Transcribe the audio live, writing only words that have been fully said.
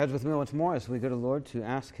Heads with me once more as we go to the Lord to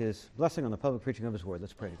ask His blessing on the public preaching of His Word.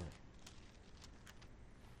 Let's pray together.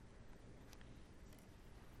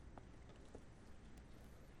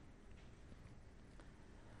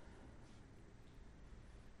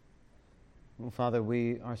 Oh, Father,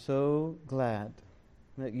 we are so glad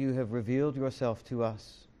that You have revealed Yourself to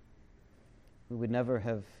us. We would never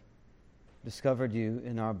have discovered You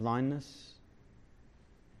in our blindness.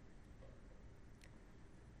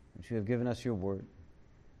 But You have given us Your Word.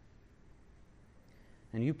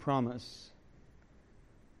 And You promise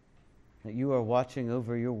that You are watching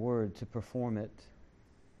over Your Word to perform it.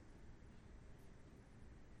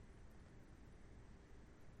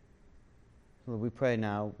 Lord, we pray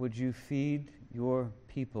now, would You feed Your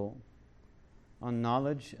people on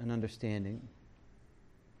knowledge and understanding?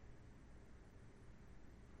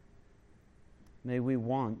 May we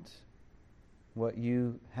want what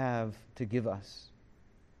You have to give us.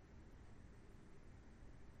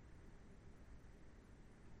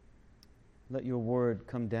 Let Your Word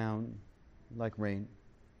come down like rain.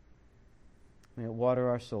 May it water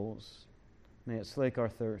our souls. May it slake our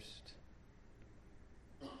thirst.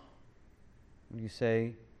 When You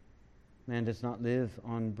say, man does not live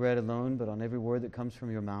on bread alone, but on every word that comes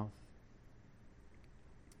from Your mouth.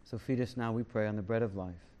 So feed us now, we pray, on the bread of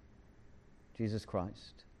life, Jesus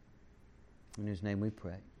Christ, in whose name we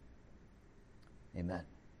pray. Amen.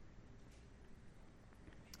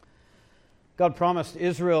 God promised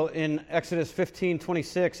Israel in Exodus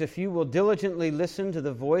 15:26, if you will diligently listen to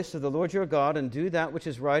the voice of the Lord your God and do that which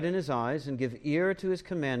is right in His eyes and give ear to His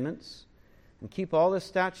commandments and keep all His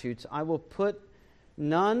statutes, I will put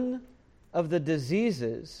none of the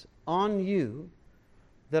diseases on you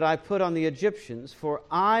that I put on the Egyptians, for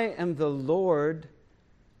I am the Lord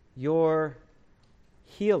your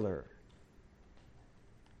healer.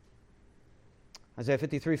 Isaiah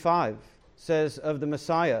 53:5 says of the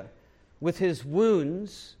Messiah, with His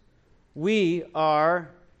wounds, we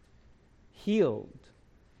are healed.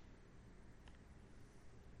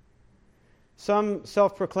 Some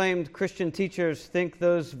self-proclaimed Christian teachers think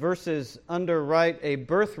those verses underwrite a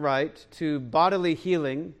birthright to bodily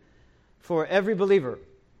healing for every believer.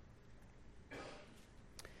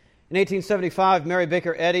 In 1875, Mary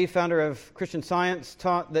Baker Eddy, founder of Christian Science,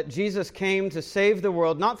 taught that Jesus came to save the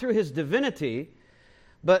world not through His divinity,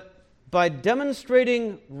 but by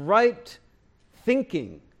demonstrating right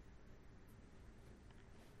thinking.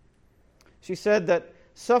 She said that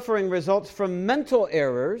suffering results from mental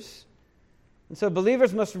errors, and so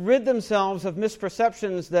believers must rid themselves of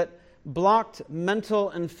misperceptions that blocked mental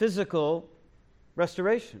and physical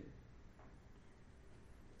restoration.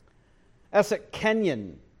 Essex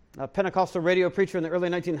Kenyon, a Pentecostal radio preacher in the early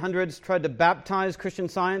 1900s, tried to baptize Christian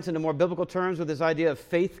Science into more biblical terms with his idea of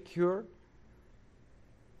faith cure.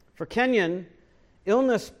 For Kenyon,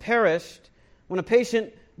 illness perished when a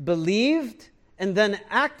patient believed and then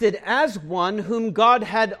acted as one whom God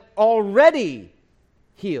had already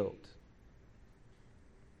healed.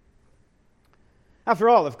 After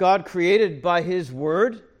all, if God created by His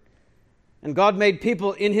Word and God made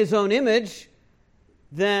people in His own image,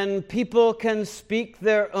 then people can speak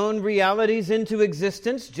their own realities into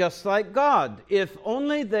existence just like God, if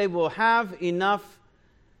only they will have enough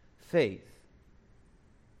faith.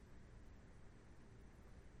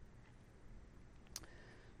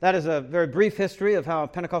 That is a very brief history of how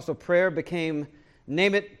Pentecostal prayer became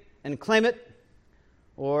name it and claim it,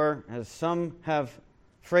 or as some have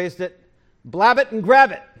phrased it, blab it and grab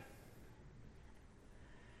it.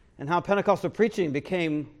 And how Pentecostal preaching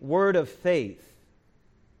became word of faith.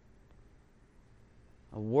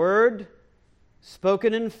 A word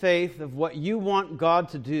spoken in faith of what you want God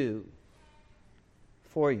to do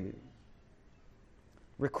for you.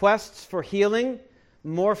 Requests for healing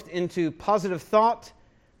morphed into positive thought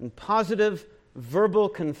and positive verbal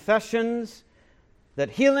confessions that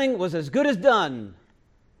healing was as good as done,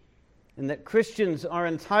 and that Christians are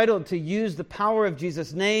entitled to use the power of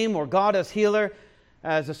Jesus' name or God as healer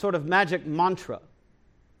as a sort of magic mantra.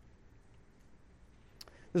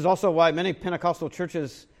 This is also why many Pentecostal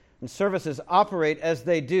churches and services operate as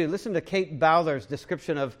they do. Listen to Kate Bowler's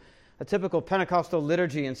description of a typical Pentecostal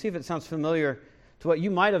liturgy and see if it sounds familiar to what you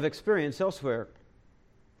might have experienced elsewhere.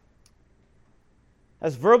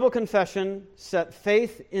 As verbal confession set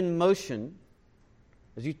faith in motion,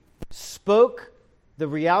 as you spoke the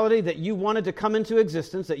reality that you wanted to come into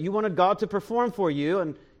existence, that you wanted God to perform for you,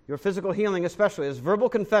 and your physical healing especially, as verbal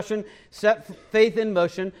confession set faith in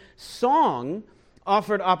motion, song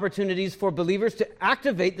offered opportunities for believers to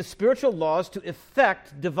activate the spiritual laws to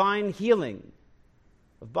effect divine healing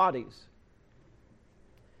of bodies.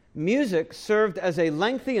 music served as a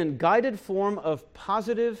lengthy and guided form of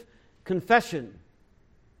positive confession.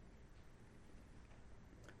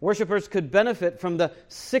 Worshippers could benefit from the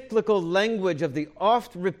cyclical language of the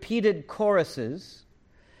oft-repeated choruses,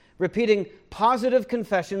 repeating positive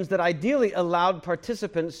confessions that ideally allowed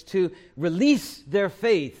participants to release their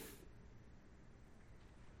faith.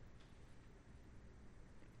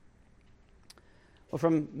 Well,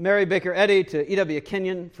 from Mary Baker Eddy to E.W.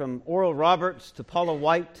 Kenyon, from Oral Roberts to Paula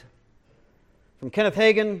White, from Kenneth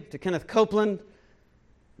Hagin to Kenneth Copeland,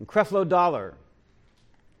 from Creflo Dollar,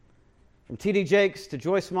 from T.D. Jakes to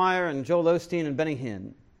Joyce Meyer and Joel Osteen and Benny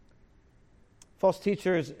Hinn. False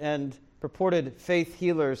teachers and purported faith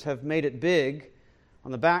healers have made it big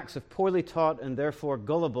on the backs of poorly taught and therefore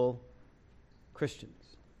gullible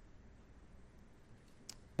Christians.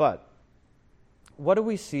 But what do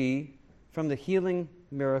we see from the healing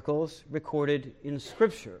miracles recorded in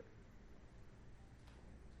Scripture?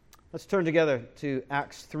 Let's turn together to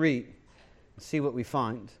Acts 3 and see what we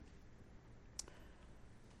find.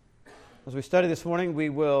 As we study this morning, we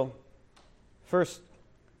will first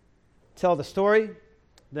tell the story,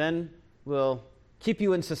 then we'll keep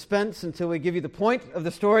you in suspense until we give you the point of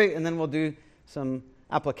the story, and then we'll do some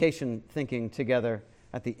application thinking together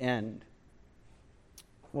at the end.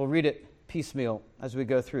 We'll read it piecemeal as we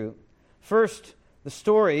go through. First, the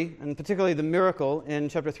story, and particularly the miracle in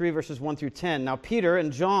chapter 3, verses 1 through 10. Now, Peter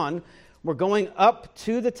and John were going up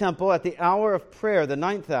to the temple at the hour of prayer, the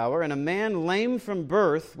 9th hour, and a man lame from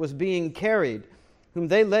birth was being carried, whom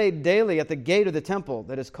they laid daily at the gate of the temple,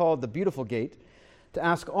 that is called the Beautiful Gate, to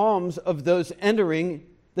ask alms of those entering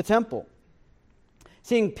the temple.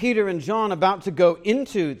 Seeing Peter and John about to go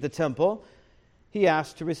into the temple, he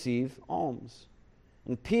asked to receive alms.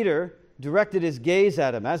 And Peter directed his gaze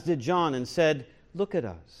at him, as did John, and said, "Look at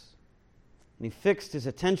us." And he fixed his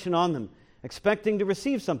attention on them, expecting to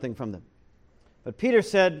receive something from them. But Peter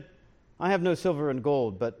said, "I have no silver and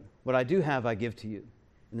gold, but what I do have I give to you.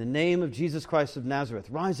 In the name of Jesus Christ of Nazareth,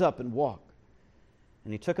 rise up and walk."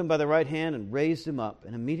 And he took him by the right hand and raised him up,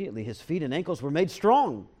 and immediately his feet and ankles were made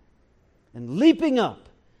strong. And leaping up,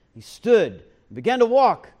 he stood and began to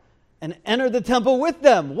walk, and entered the temple with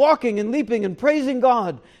them, walking and leaping and praising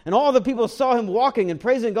God. And all the people saw him walking and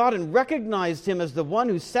praising God and recognized him as the one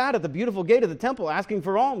who sat at the beautiful gate of the temple asking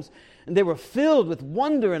for alms. And they were filled with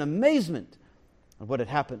wonder and amazement at what had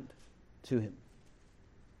happened to him.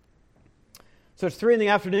 So it's 3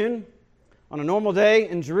 p.m. on a normal day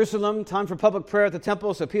in Jerusalem, time for public prayer at the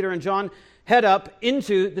temple. So Peter and John head up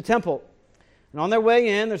into the temple. And on their way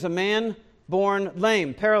in, there's a man born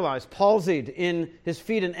lame, paralyzed, palsied in his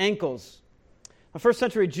feet and ankles. Now, first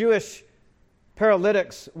century Jewish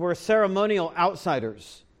paralytics were ceremonial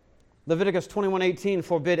outsiders. Leviticus 21:18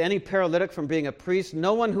 forbid any paralytic from being a priest.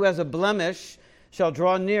 No one who has a blemish shall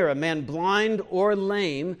draw near, a man blind or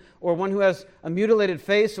lame, or one who has a mutilated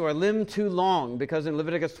face or a limb too long, because in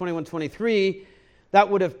Leviticus 21:23, that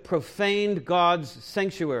would have profaned God's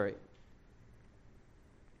sanctuary.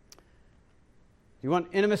 You want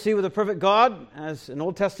intimacy with a perfect God as an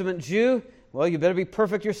Old Testament Jew? Well, you better be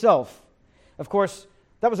perfect yourself. Of course,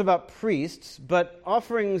 that was about priests, but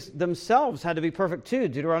offerings themselves had to be perfect too.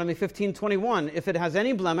 Deuteronomy 15:21, if it has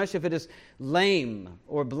any blemish, if it is lame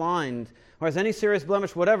or blind, or has any serious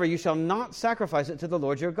blemish, whatever, you shall not sacrifice it to the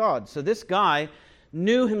Lord your God. So this guy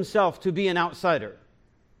knew himself to be an outsider.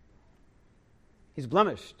 He's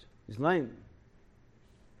blemished. He's lame.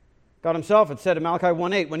 God himself had said in Malachi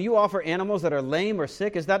 1:8, when you offer animals that are lame or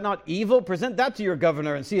sick, is that not evil? Present that to your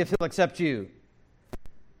governor and see if he'll accept you.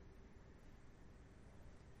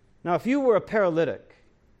 Now, if you were a paralytic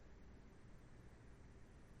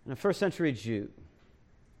and a first century Jew,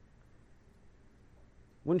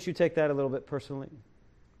 wouldn't you take that a little bit personally?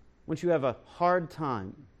 Wouldn't you have a hard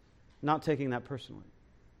time not taking that personally?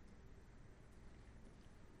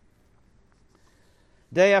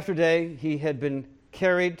 Day after day, he had been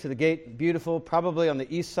carried to the gate, beautiful, probably on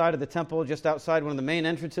the east side of the temple, just outside one of the main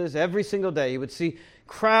entrances. Every single day, you would see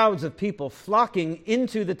crowds of people flocking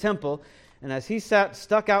into the temple, and as he sat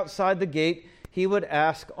stuck outside the gate, he would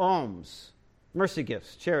ask alms, mercy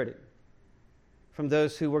gifts, charity, from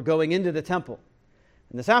those who were going into the temple.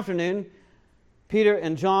 And this afternoon, Peter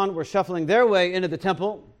and John were shuffling their way into the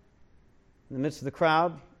temple in the midst of the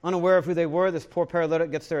crowd. Unaware of who they were, this poor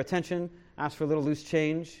paralytic gets their attention, asks for a little loose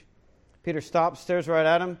change. Peter stops, stares right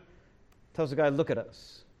at him, tells the guy, look at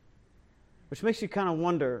us. Which makes you kind of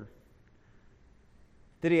wonder,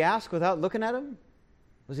 did he ask without looking at him?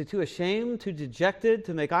 Was he too ashamed, too dejected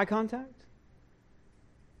to make eye contact?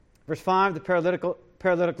 Verse 5, the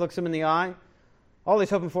paralytic looks him in the eye. All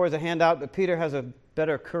he's hoping for is a handout, but Peter has a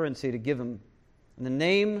better currency to give him, In the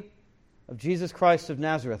name of Jesus Christ of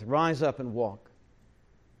Nazareth, rise up and walk.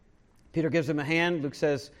 Peter gives him a hand. Luke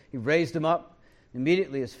says he raised him up.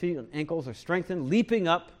 Immediately his feet and ankles are strengthened. Leaping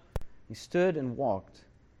up, he stood and walked.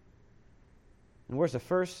 And where's the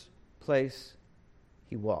first place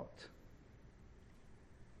he walked?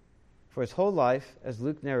 For his whole life, as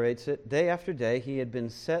Luke narrates it, day after day, he had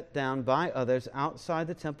been set down by others outside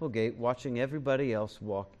the temple gate, watching everybody else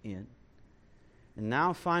walk in. And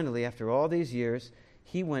now, finally, after all these years,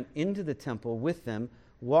 he went into the temple with them,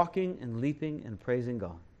 walking and leaping and praising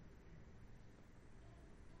God.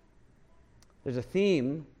 There's a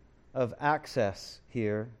theme of access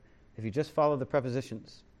here, if you just follow the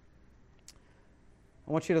prepositions.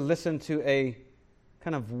 I want you to listen to a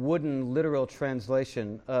kind of wooden literal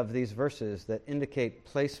translation of these verses that indicate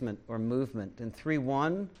placement or movement. In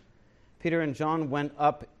 3:1, Peter and John went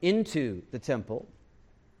up into the temple.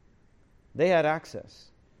 They had access.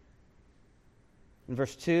 In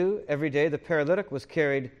verse 2, every day the paralytic was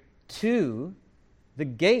carried to the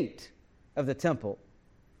gate of the temple.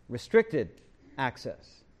 Restricted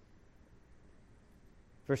access.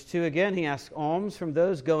 Verse 2 again, he asked alms from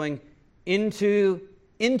those going into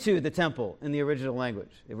the temple in the original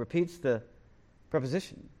language. It repeats the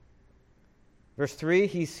preposition. Verse 3,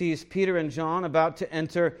 he sees Peter and John about to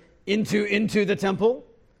enter into the temple.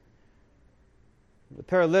 The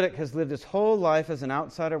paralytic has lived his whole life as an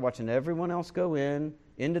outsider, watching everyone else go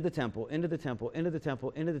into the temple, into the temple, into the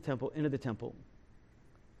temple, into the temple, into the temple.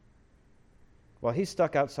 While he's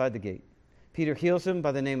stuck outside the gate. Peter heals him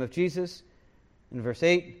by the name of Jesus. In verse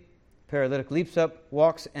 8, paralytic leaps up,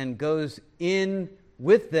 walks, and goes in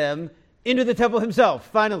with them into the temple himself,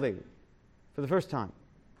 finally, for the first time.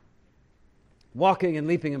 Walking and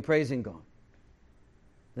leaping and praising God.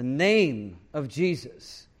 The name of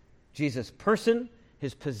Jesus, Jesus' person,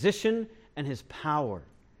 his position, and his power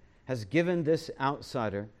has given this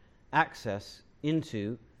outsider access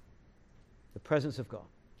into the presence of God.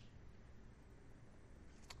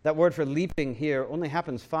 That word for leaping here only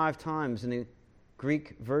happens 5 times in the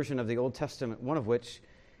Greek version of the Old Testament, one of which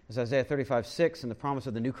is Isaiah 35:6 and the promise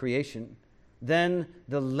of the new creation. Then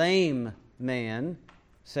the lame man,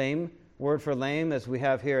 same word for lame as we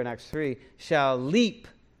have here in Acts 3, shall leap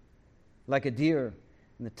like a deer,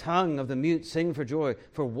 and the tongue of the mute sing for joy,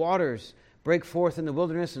 for waters break forth in the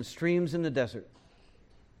wilderness and streams in the desert.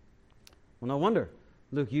 Well, no wonder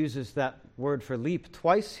Luke uses that word for leap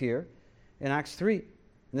twice here in Acts 3,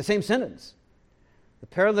 in the same sentence. The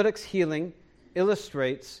paralytic's healing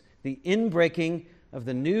illustrates the inbreaking of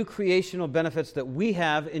the new creational benefits that we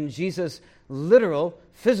have in Jesus' literal,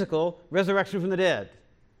 physical resurrection from the dead.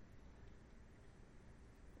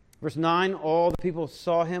 Verse 9, all the people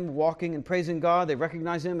saw him walking and praising God. They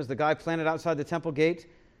recognized him as the guy planted outside the temple gate.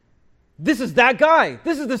 This is that guy.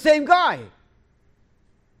 This is the same guy.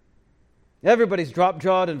 Everybody's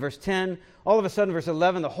drop-jawed in verse 10. All of a sudden, verse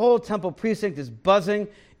 11, the whole temple precinct is buzzing.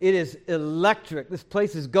 It is electric. This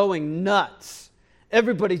place is going nuts.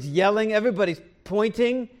 Everybody's yelling. Everybody's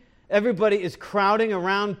pointing. Everybody is crowding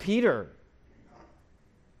around Peter.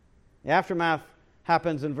 The aftermath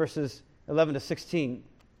happens in verses 11 to 16.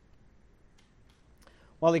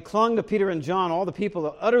 While he clung to Peter and John, all the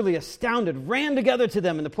people, utterly astounded, ran together to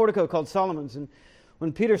them in the portico called Solomon's. And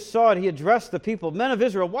when Peter saw it, he addressed the people, "Men of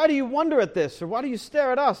Israel, why do you wonder at this? Or why do you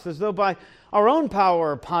stare at us as though by our own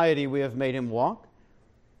power or piety we have made him walk?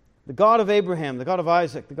 The God of Abraham, the God of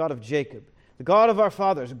Isaac, the God of Jacob, the God of our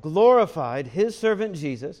fathers, glorified his servant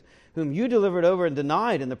Jesus, whom you delivered over and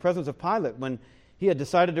denied in the presence of Pilate when he had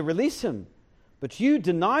decided to release him. But you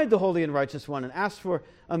denied the holy and righteous one and asked for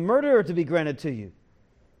a murderer to be granted to you.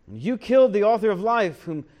 And you killed the author of life,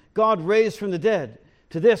 whom God raised from the dead.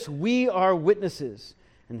 To this we are witnesses.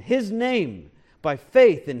 And his name, by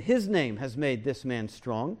faith in his name, has made this man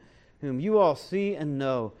strong, whom you all see and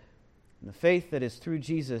know. And the faith that is through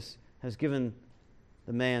Jesus has given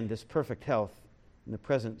the man this perfect health in the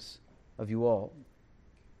presence of you all."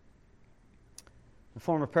 The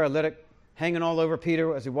former paralytic, hanging all over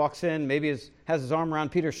Peter as he walks in, maybe has his arm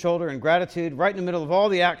around Peter's shoulder in gratitude, right in the middle of all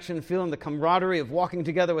the action, feeling the camaraderie of walking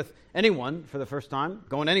together with anyone for the first time,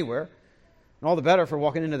 going anywhere, and all the better for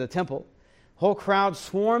walking into the temple. Whole crowd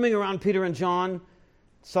swarming around Peter and John,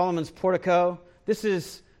 Solomon's portico. This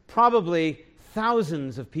is probably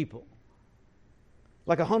thousands of people.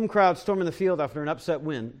 Like a home crowd storming the field after an upset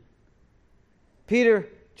win. Peter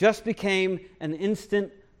just became an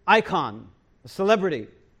instant icon, a celebrity.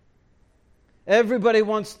 Everybody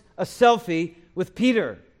wants a selfie with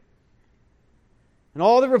Peter. And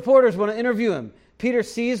all the reporters want to interview him. Peter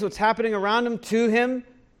sees what's happening around him to him,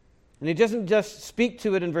 and he doesn't just speak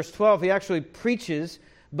to it in verse 12. He actually preaches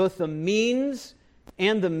both the means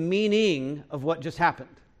and the meaning of what just happened.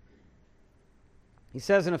 He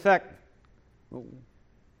says, in effect,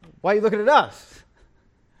 why are you looking at us?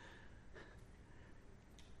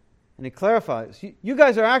 And he clarifies, you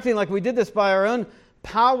guys are acting like we did this by our own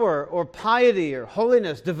power or piety or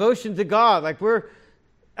holiness, devotion to God, like we're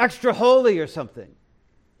extra holy or something.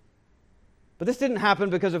 But this didn't happen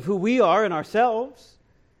because of who we are in ourselves.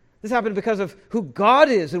 This happened because of who God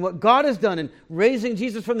is and what God has done in raising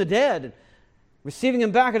Jesus from the dead and receiving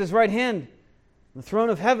him back at his right hand on the throne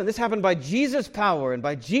of heaven. This happened by Jesus' power and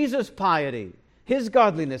by Jesus' piety, his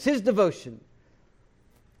godliness, his devotion.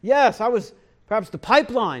 Yes, I was perhaps the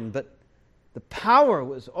pipeline, but the power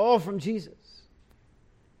was all from Jesus.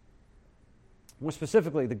 More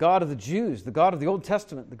specifically, the God of the Jews, the God of the Old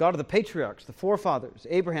Testament, the God of the patriarchs, the forefathers,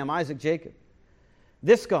 Abraham, Isaac, Jacob.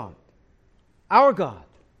 This God, our God,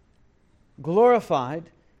 glorified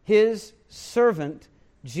his servant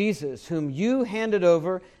Jesus, whom you handed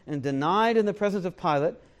over and denied in the presence of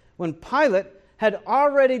Pilate, when Pilate had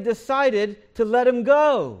already decided to let him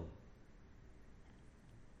go.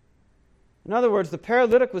 In other words, the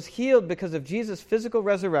paralytic was healed because of Jesus' physical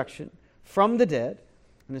resurrection from the dead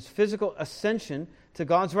and his physical ascension to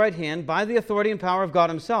God's right hand by the authority and power of God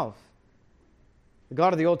himself, the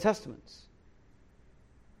God of the Old Testaments.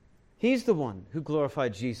 He's the one who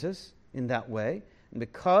glorified Jesus in that way. And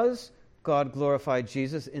because God glorified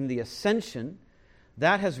Jesus in the ascension,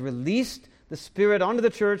 that has released the Spirit onto the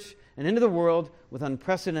church and into the world with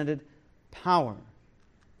unprecedented power.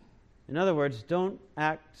 In other words, don't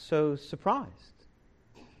act so surprised.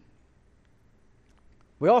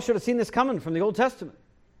 We all should have seen this coming from the Old Testament.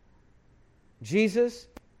 Jesus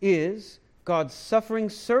is God's suffering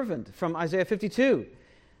servant from Isaiah 52.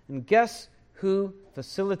 And guess who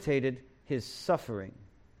facilitated his suffering?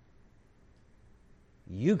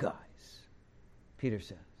 You guys, Peter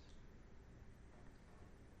says.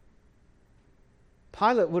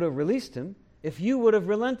 Pilate would have released him if you would have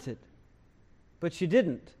relented, but you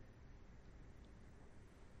didn't.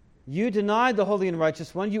 You denied the Holy and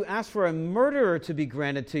Righteous One. You asked for a murderer to be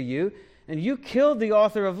granted to you, and you killed the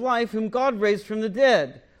author of life, whom God raised from the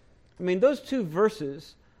dead. I mean, those two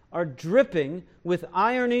verses are dripping with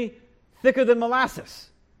irony thicker than molasses.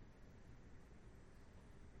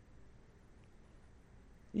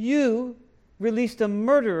 You released a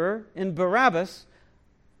murderer in Barabbas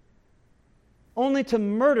only to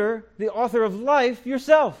murder the author of life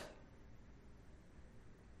yourself.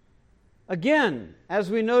 Again, as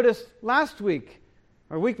we noticed last week,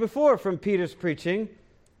 or week before from Peter's preaching,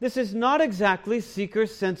 this is not exactly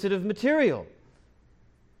seeker-sensitive material.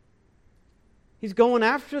 He's going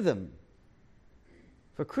after them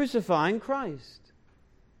for crucifying Christ.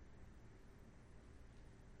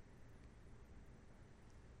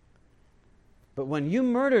 But when you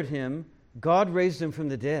murdered him, God raised him from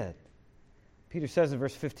the dead. Peter says in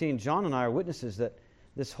verse 15, John and I are witnesses that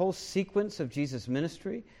this whole sequence of Jesus'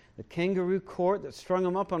 ministry, the kangaroo court that strung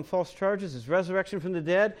him up on false charges, his resurrection from the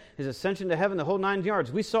dead, his ascension to heaven, the whole 9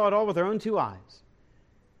 yards, we saw it all with our own 2 eyes.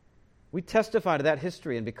 We testify to that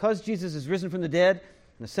history, and because Jesus is risen from the dead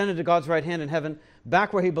and ascended to God's right hand in heaven,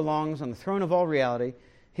 back where he belongs on the throne of all reality,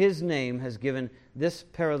 his name has given this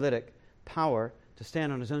paralytic power to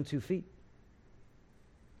stand on his own 2 feet.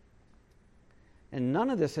 And none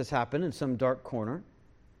of this has happened in some dark corner.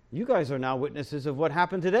 You guys are now witnesses of what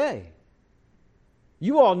happened today.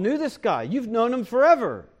 You all knew this guy. You've known him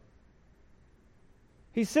forever.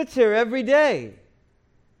 He sits here every day,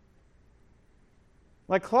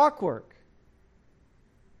 like clockwork.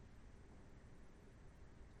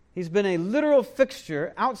 He's been a literal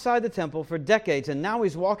fixture outside the temple for decades, and now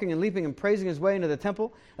he's walking and leaping and praising his way into the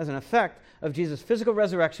temple as an effect of Jesus' physical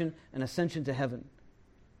resurrection and ascension to heaven.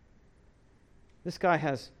 This guy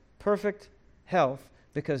has perfect health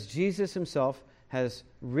because Jesus himself has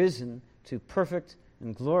risen to perfect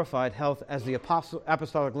and glorified health as the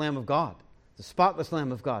apostolic Lamb of God, the spotless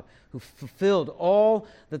Lamb of God, who fulfilled all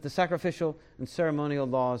that the sacrificial and ceremonial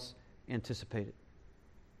laws anticipated.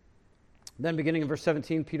 Then beginning in verse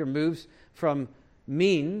 17, Peter moves from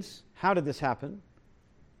means, how did this happen?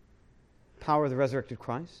 Power of the resurrected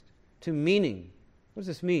Christ, to meaning. What does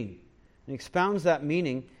this mean? And he expounds that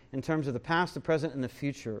meaning in terms of the past, the present, and the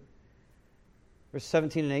future. Verse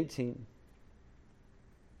 17 and 18.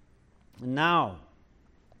 And now,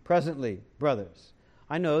 presently, brothers,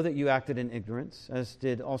 I know that you acted in ignorance, as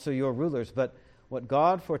did also your rulers, but what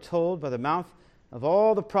God foretold by the mouth of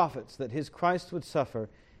all the prophets that his Christ would suffer,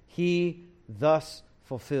 he thus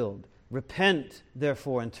fulfilled. Repent,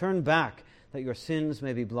 therefore, and turn back, that your sins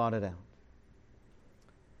may be blotted out.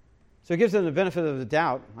 So he gives them the benefit of the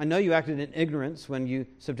doubt. I know you acted in ignorance when you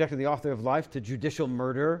subjected the author of life to judicial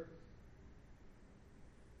murder.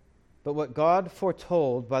 But what God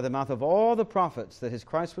foretold by the mouth of all the prophets that his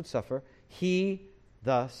Christ would suffer, he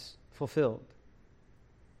thus fulfilled.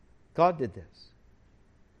 God did this.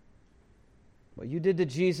 What you did to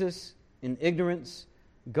Jesus in ignorance,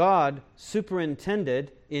 God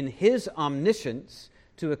superintended in his omniscience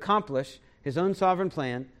to accomplish his own sovereign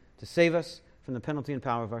plan to save us from the penalty and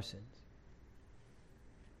power of our sins.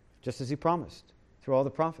 Just as he promised through all the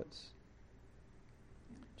prophets.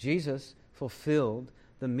 Jesus fulfilled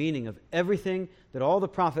the meaning of everything that all the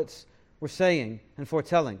prophets were saying and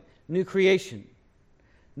foretelling. New creation,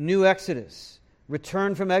 new exodus,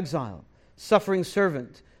 return from exile, suffering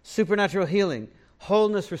servant, supernatural healing,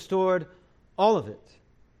 wholeness restored, all of it.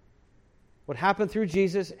 What happened through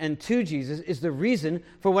Jesus and to Jesus is the reason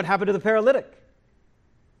for what happened to the paralytic.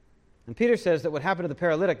 And Peter says that what happened to the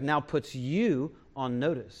paralytic now puts you on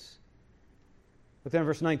notice. Look down at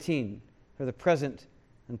verse 19 for the present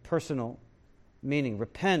and personal meaning.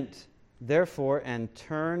 Repent, therefore, and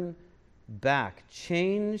turn back.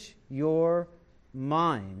 Change your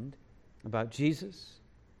mind about Jesus,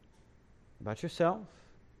 about yourself,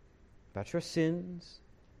 about your sins,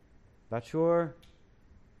 about your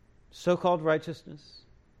so-called righteousness.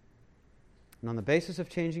 And on the basis of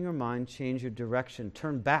changing your mind, change your direction.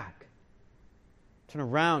 Turn back. Turn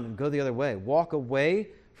around and go the other way. Walk away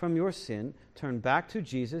from your sin. Turn back to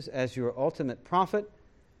Jesus as your ultimate prophet,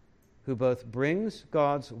 who both brings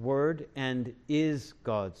God's word and is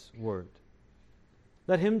God's word.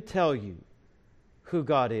 Let him tell you who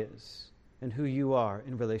God is and who you are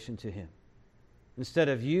in relation to him, instead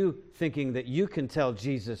of you thinking that you can tell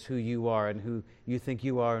Jesus who you are and who you think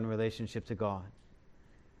you are in relationship to God.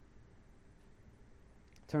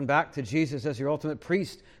 Turn back to Jesus as your ultimate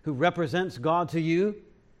priest, who represents God to you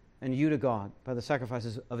and you to God by the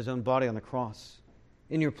sacrifices of his own body on the cross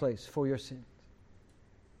in your place for your sins.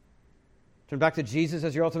 Turn back to Jesus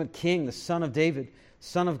as your ultimate king, the Son of David,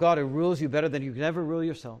 Son of God, who rules you better than you could ever rule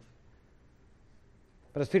yourself.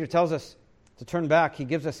 But as Peter tells us to turn back, he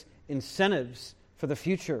gives us incentives for the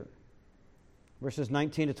future. Verses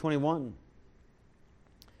 19 to 21.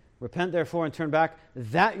 Repent, therefore, and turn back,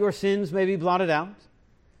 that your sins may be blotted out,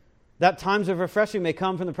 that times of refreshing may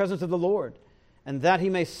come from the presence of the Lord, and that he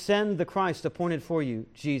may send the Christ appointed for you,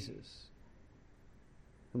 Jesus,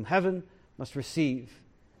 whom heaven must receive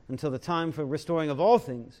until the time for restoring of all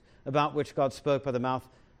things, about which God spoke by the mouth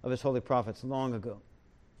of his holy prophets long ago.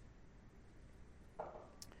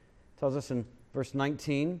 It tells us in verse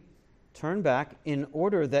 19, turn back in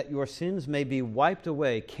order that your sins may be wiped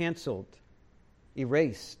away, canceled,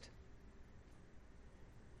 erased.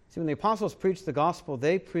 See, when the apostles preached the gospel,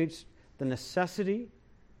 they preached the necessity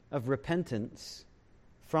of repentance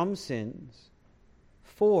from sins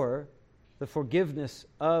for the forgiveness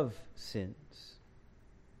of sins.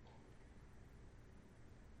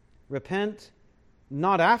 Repent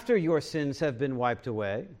not after your sins have been wiped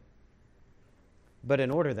away, but in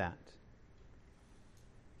order that,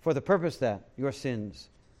 for the purpose that your sins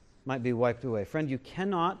might be wiped away. Friend, you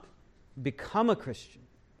cannot become a Christian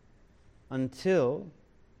until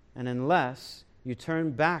and unless you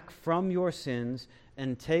turn back from your sins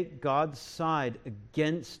and take God's side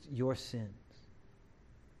against your sins.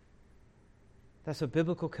 That's a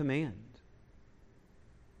biblical command.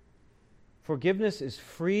 Forgiveness is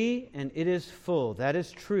free and it is full. That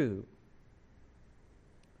is true.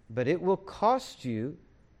 But it will cost you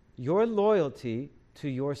your loyalty to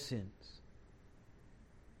your sins.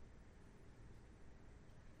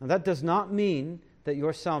 Now, that does not mean that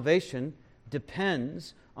your salvation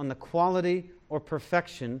depends on the quality or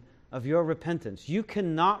perfection of your repentance. You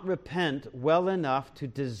cannot repent well enough to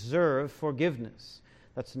deserve forgiveness.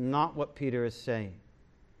 That's not what Peter is saying.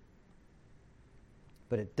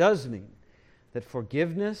 But it does mean that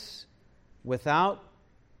forgiveness without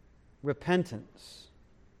repentance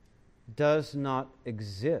does not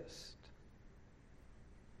exist.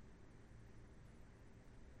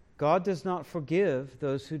 God does not forgive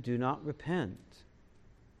those who do not repent.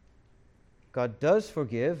 God does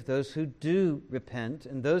forgive those who do repent,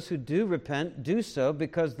 and those who do repent do so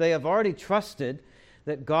because they have already trusted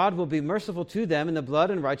that God will be merciful to them in the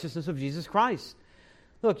blood and righteousness of Jesus Christ.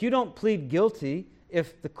 Look, you don't plead guilty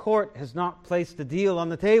if the court has not placed the deal on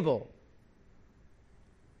the table.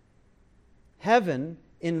 Heaven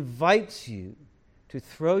invites you to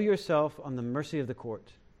throw yourself on the mercy of the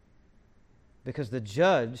court, because the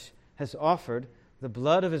judge has offered the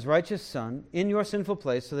blood of his righteous Son in your sinful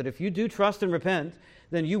place, so that if you do trust and repent,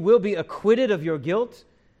 then you will be acquitted of your guilt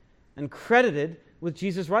and credited with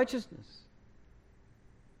Jesus' righteousness.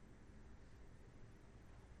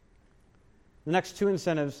 The next two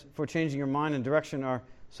incentives for changing your mind and direction are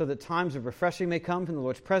so that times of refreshing may come from the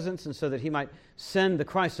Lord's presence and so that he might send the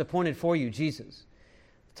Christ appointed for you, Jesus.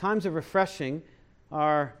 Times of refreshing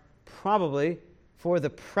are probably for the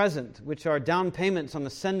present, which are down payments on the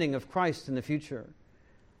sending of Christ in the future.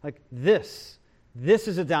 Like this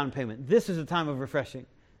is a down payment. This is a time of refreshing.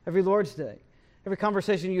 Every Lord's Day, every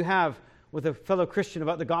conversation you have with a fellow Christian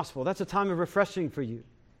about the gospel, that's a time of refreshing for you.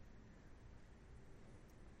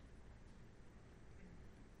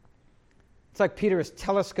 It's like Peter is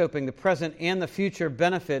telescoping the present and the future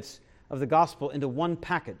benefits of the gospel into one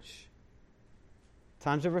package.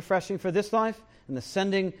 Times of refreshing for this life and the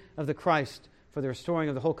sending of the Christ for the restoring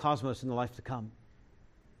of the whole cosmos in the life to come.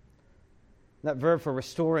 That verb for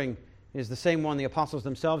restoring is the same one the apostles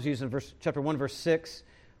themselves use in chapter 1, verse 6,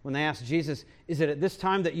 when they asked Jesus, is it at this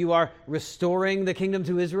time that you are restoring the kingdom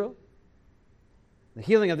to Israel? The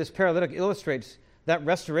healing of this paralytic illustrates that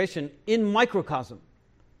restoration in microcosm.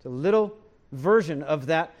 It's a little version of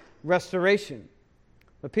that restoration.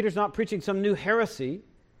 But Peter's not preaching some new heresy.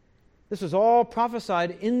 This was all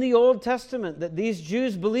prophesied in the Old Testament that these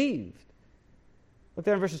Jews believed. Look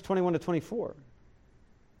there in verses 21 to 24.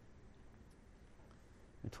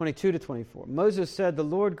 And 22 to 24. Moses said, the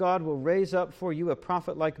Lord God will raise up for you a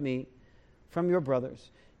prophet like me from your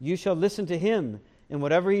brothers. You shall listen to him in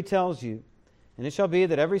whatever he tells you. And it shall be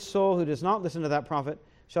that every soul who does not listen to that prophet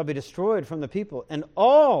shall be destroyed from the people. And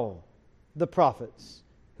all the prophets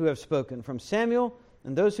who have spoken, from Samuel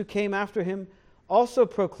and those who came after him, also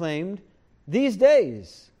proclaimed these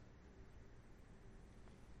days.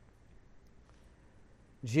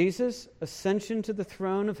 Jesus' ascension to the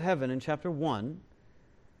throne of heaven in chapter 1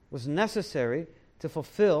 was necessary to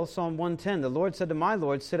fulfill Psalm 110. The Lord said to my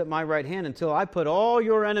Lord, sit at my right hand until I put all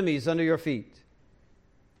your enemies under your feet.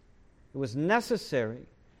 It was necessary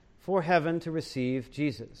for heaven to receive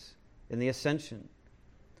Jesus in the ascension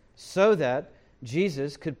so that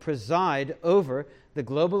Jesus could preside over the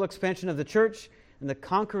global expansion of the church and the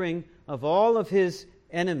conquering of all of his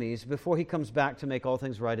enemies before he comes back to make all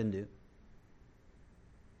things right and new.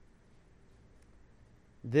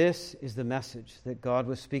 This is the message that God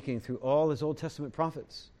was speaking through all his Old Testament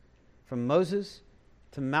prophets, from Moses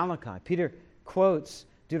to Malachi. Peter quotes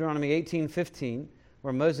Deuteronomy 18:15,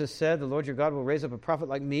 where Moses said, the Lord your God will raise up a prophet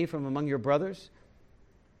like me from among your brothers.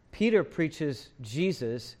 Peter preaches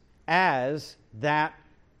Jesus as that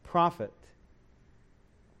prophet.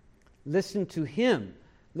 Listen to him,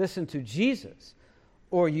 listen to Jesus,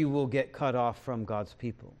 or you will get cut off from God's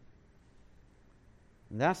people.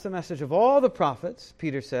 And that's the message of all the prophets,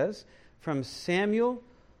 Peter says, from Samuel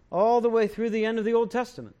all the way through the end of the Old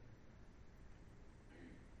Testament.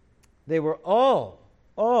 They were all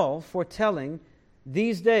foretelling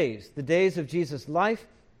these days, the days of Jesus' life,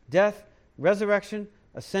 death, resurrection,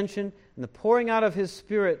 ascension, and the pouring out of his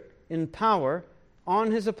Spirit in power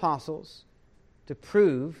on his apostles to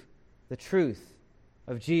prove the truth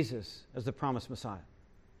of Jesus as the promised Messiah.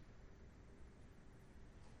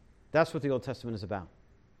 That's what the Old Testament is about.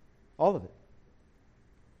 All of it.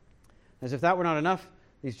 As if that were not enough,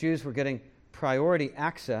 these Jews were getting priority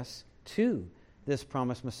access to this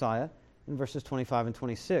promised Messiah in verses 25 and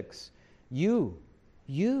 26. You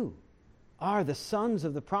are the sons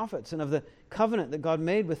of the prophets and of the covenant that God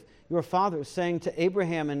made with your fathers, saying to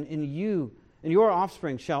Abraham, and in you and your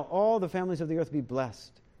offspring shall all the families of the earth be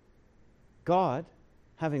blessed. God,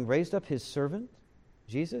 having raised up his servant,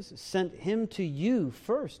 Jesus, sent him to you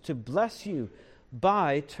first to bless you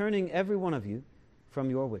by turning every one of you from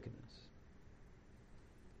your wickedness.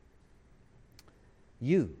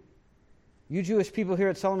 You Jewish people here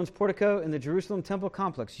at Solomon's Portico in the Jerusalem Temple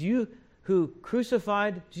Complex, you who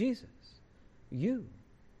crucified Jesus, you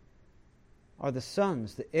are the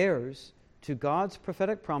sons, the heirs to God's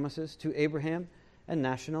prophetic promises to Abraham and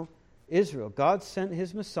national Israel. God sent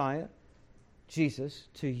his Messiah, Jesus,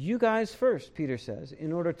 to you guys first, Peter says,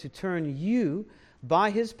 in order to turn you by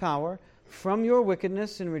his power from your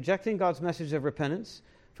wickedness in rejecting God's message of repentance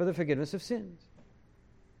for the forgiveness of sins.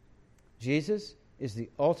 Jesus is the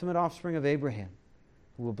ultimate offspring of Abraham,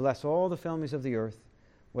 who will bless all the families of the earth,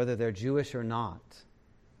 whether they're Jewish or not.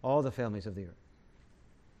 All the families of the earth.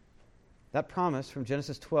 That promise from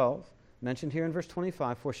Genesis 12, mentioned here in verse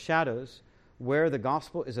 25, foreshadows where the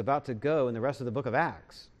gospel is about to go in the rest of the book of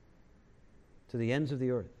Acts. To the ends of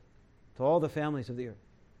the earth. To all the families of the earth.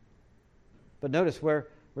 But notice where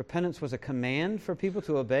repentance was a command for people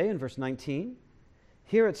to obey in verse 19.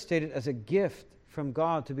 Here it's stated as a gift from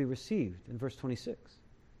God to be received in verse 26.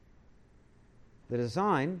 The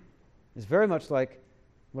design is very much like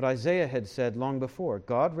what Isaiah had said long before.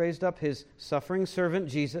 God raised up his suffering servant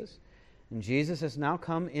Jesus, And Jesus has now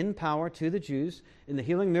come in power to the Jews in the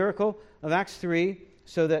healing miracle of Acts 3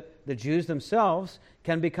 so that the Jews themselves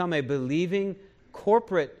can become a believing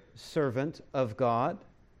corporate servant of God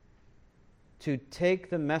to take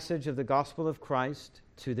the message of the gospel of Christ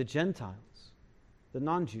to the Gentiles, the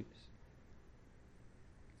non-Jews.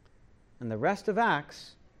 And the rest of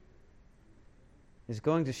Acts is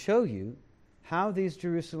going to show you how these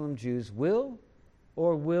Jerusalem Jews will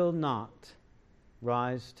or will not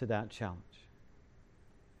rise to that challenge.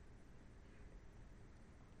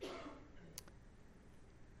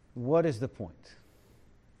 What is the point?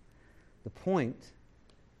 The point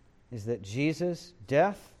is that Jesus'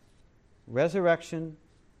 death, resurrection,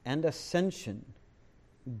 and ascension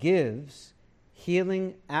gives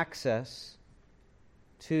healing access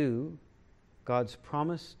to God's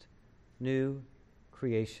promised new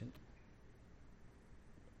creation.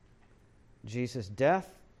 Jesus' death,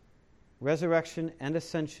 resurrection, and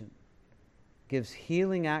ascension gives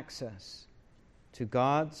healing access to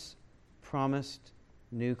God's promised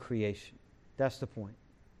new creation. That's the point.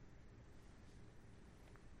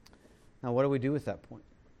 Now, what do we do with that point?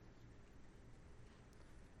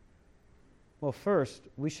 Well, first,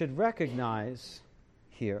 we should recognize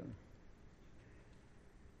here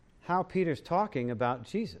how Peter's talking about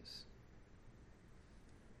Jesus.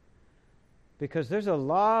 Because there's a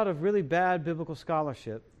lot of really bad biblical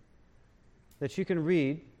scholarship that you can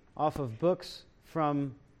read off of books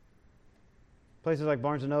from places like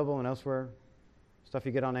Barnes & Noble and elsewhere, stuff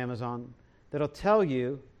you get on Amazon, that'll tell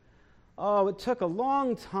you, oh, it took a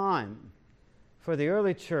long time for the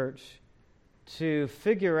early church to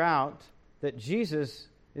figure out that Jesus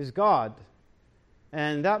is God.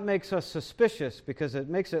 And that makes us suspicious because it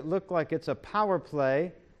makes it look like it's a power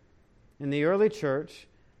play in the early church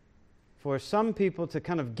for some people to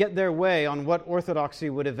kind of get their way on what orthodoxy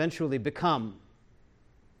would eventually become.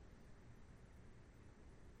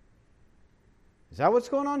 Is that what's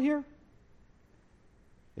going on here?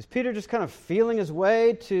 Is Peter just kind of feeling his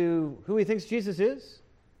way to who he thinks Jesus is?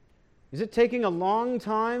 Is it taking a long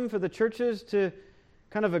time for the churches to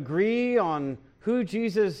kind of agree on who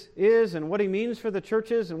Jesus is and what he means for the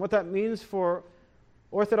churches and what that means for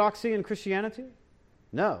orthodoxy and Christianity?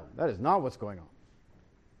 No, that is not what's going on.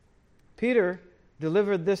 Peter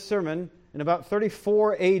delivered this sermon in about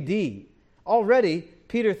 34 AD. Already,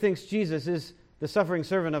 Peter thinks Jesus is the suffering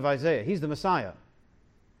servant of Isaiah. He's the Messiah.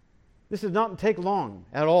 This did not take long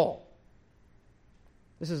at all.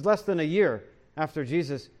 This is less than a year after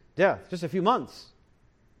Jesus' death, just a few months.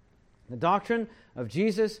 The doctrine of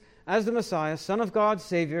Jesus as the Messiah, Son of God,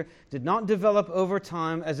 Savior, did not develop over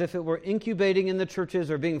time as if it were incubating in the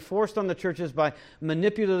churches or being forced on the churches by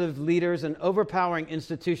manipulative leaders and overpowering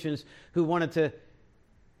institutions who wanted to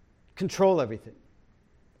control everything.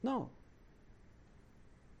 No.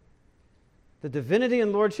 The divinity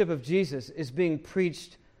and lordship of Jesus is being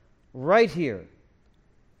preached right here,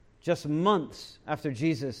 just months after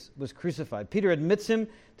Jesus was crucified. Peter admits him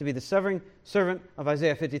to be the suffering servant of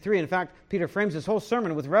Isaiah 53. In fact, Peter frames his whole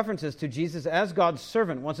sermon with references to Jesus as God's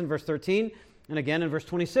servant, once in verse 13 and again in verse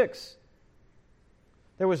 26.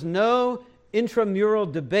 There was no intramural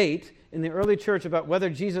debate in the early church about whether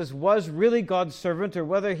Jesus was really God's servant or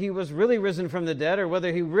whether he was really risen from the dead or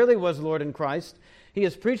whether he really was Lord in Christ. He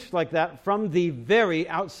is preached like that from the very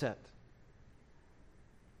outset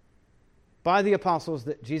by the apostles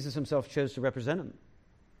that Jesus himself chose to represent him.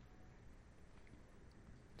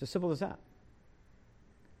 It's as simple as that.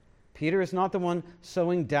 Peter is not the one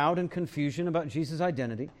sowing doubt and confusion about Jesus'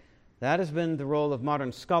 identity. That has been the role of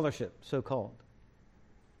modern scholarship, so-called.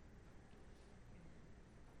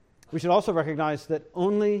 We should also recognize that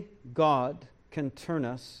only God can turn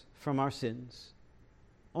us from our sins.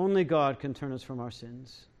 Only God can turn us from our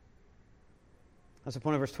sins. That's the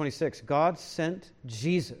point of verse 26. God sent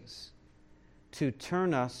Jesus to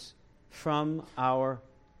turn us from our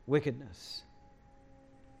wickedness.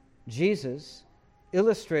 Jesus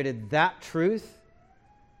illustrated that truth,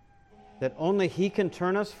 that only he can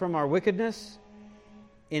turn us from our wickedness,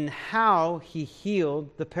 in how he healed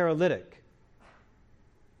the paralytic.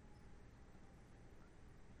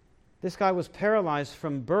 This guy was paralyzed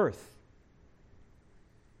from birth.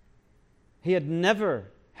 He had never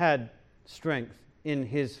had strength in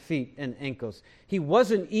his feet and ankles. He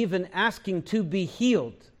wasn't even asking to be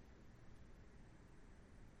healed.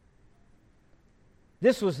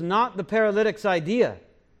 This was not the paralytic's idea.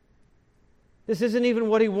 This isn't even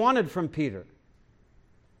what he wanted from Peter.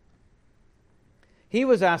 He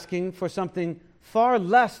was asking for something far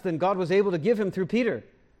less than God was able to give him through Peter.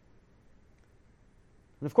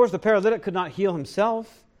 And of course, the paralytic could not heal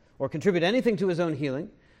himself or contribute anything to his own healing.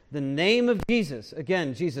 the name of Jesus,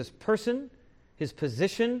 again, Jesus' person, his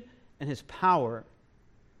position, and his power,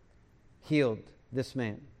 healed this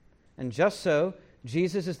man. And just so,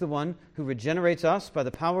 Jesus is the one who regenerates us by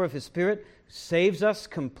the power of his Spirit, saves us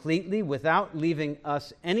completely without leaving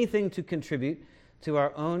us anything to contribute to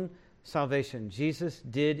our own salvation. Jesus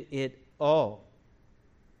did it all.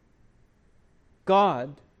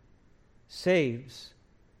 God saves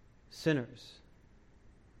sinners.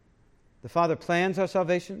 The Father plans our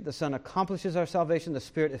salvation, the Son accomplishes our salvation, the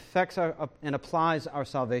Spirit effects and applies our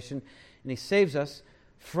salvation, and he saves us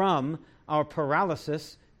from our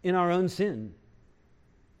paralysis in our own sin.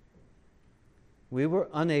 We were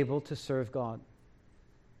unable to serve God.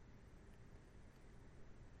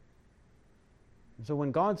 And so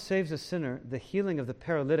when God saves a sinner, the healing of the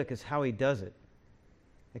paralytic is how he does it.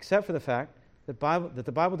 Except for the fact that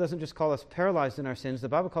the Bible doesn't just call us paralyzed in our sins, the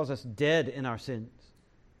Bible calls us dead in our sins.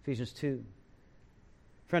 Ephesians 2.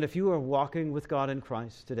 Friend, if you are walking with God in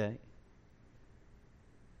Christ today,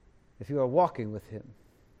 if you are walking with him,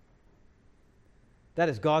 that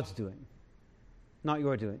is God's doing, not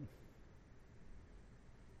your doing.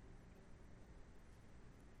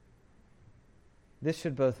 This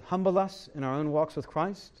should both humble us in our own walks with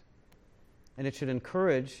Christ, and it should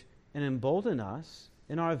encourage and embolden us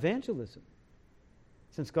in our evangelism.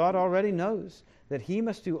 Since God already knows that he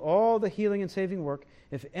must do all the healing and saving work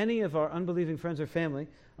if any of our unbelieving friends or family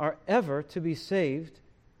are ever to be saved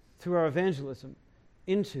through our evangelism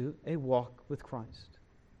into a walk with Christ.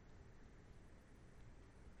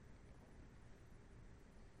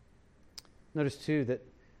 Notice, too, that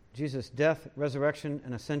Jesus' death, resurrection,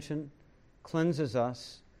 and ascension cleanses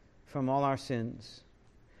us from all our sins.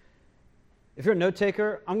 If you're a note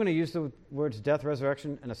taker, I'm going to use the words death,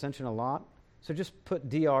 resurrection, and ascension a lot. So just put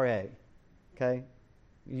DRA, okay?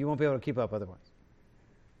 You won't be able to keep up otherwise.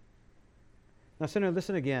 Now, sinner,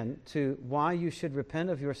 listen again to why you should repent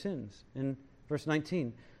of your sins in verse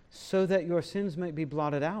 19. So that your sins might be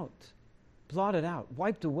blotted out,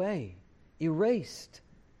 wiped away, erased,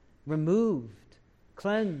 removed,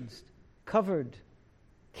 cleansed, covered,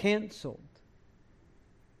 canceled.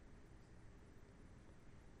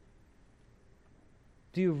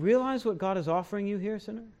 Do you realize what God is offering you here,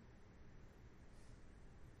 sinner?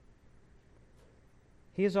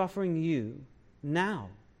 He is offering you now,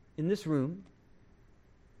 in this room,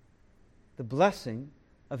 the blessing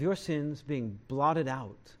of your sins being blotted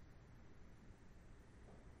out.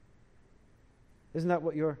 Isn't that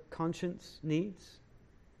what your conscience needs?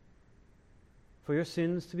 For your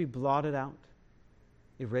sins to be blotted out,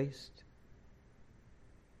 erased,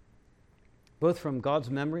 both from God's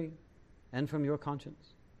memory and from your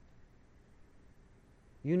conscience.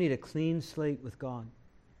 You need a clean slate with God.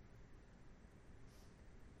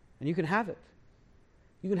 And you can have it.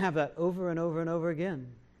 You can have that over and over and over again.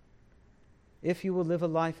 If you will live a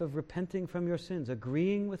life of repenting from your sins,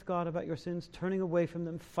 agreeing with God about your sins, turning away from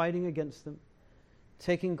them, fighting against them,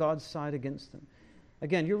 taking God's side against them.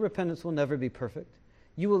 Again, your repentance will never be perfect.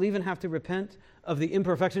 You will even have to repent of the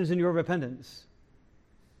imperfections in your repentance.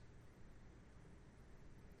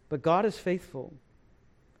 But God is faithful,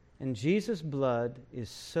 and Jesus' blood is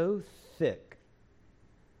so thick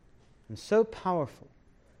and so powerful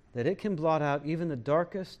that it can blot out even the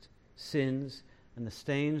darkest sins and the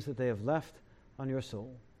stains that they have left on your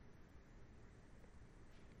soul.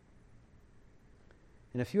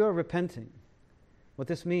 And if you are repenting, what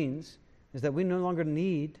this means is that we no longer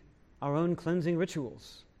need our own cleansing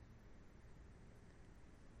rituals.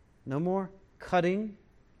 No more cutting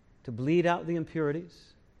to bleed out the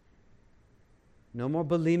impurities. No more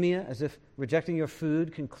bulimia, as if rejecting your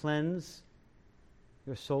food can cleanse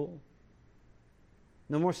your soul.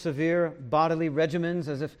 No more severe bodily regimens,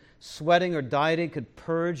 as if sweating or dieting could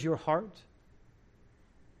purge your heart.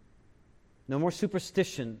 No more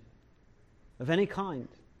superstition of any kind,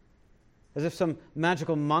 as if some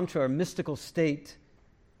magical mantra or mystical state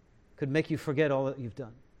could make you forget all that you've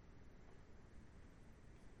done.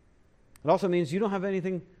 It also means you don't have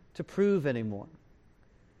anything to prove anymore.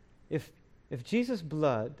 If Jesus'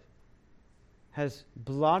 blood has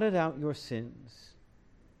blotted out your sins,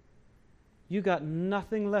 you got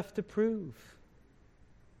nothing left to prove.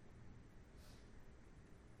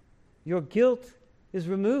 Your guilt is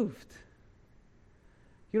removed.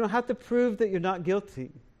 You don't have to prove that you're not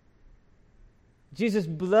guilty. Jesus'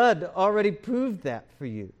 blood already proved that for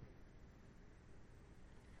you.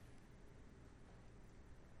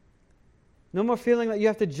 No more feeling that you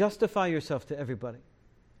have to justify yourself to everybody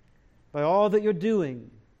by all that you're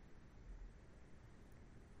doing.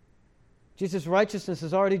 Jesus' righteousness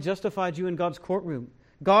has already justified you in God's courtroom.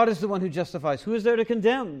 God is the one who justifies. Who is there to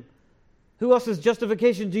condemn? Who else's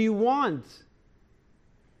justification do you want?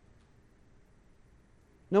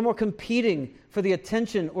 No more competing for the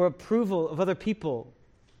attention or approval of other people.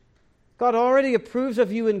 God already approves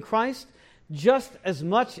of you in Christ just as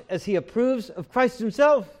much as He approves of Christ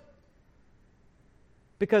Himself,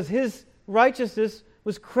 because His righteousness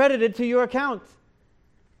was credited to your account.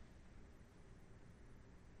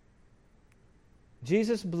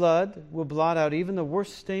 Jesus' blood will blot out even the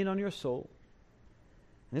worst stain on your soul.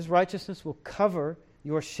 And His righteousness will cover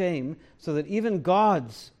your shame so that even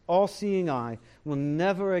God's all-seeing eye will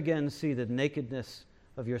never again see the nakedness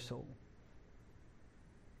of your soul.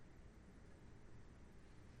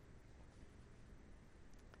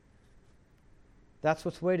 That's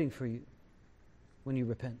what's waiting for you when you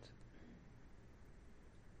repent.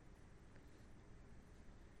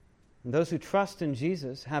 And those who trust in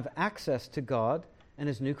Jesus have access to God and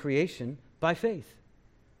His new creation by faith.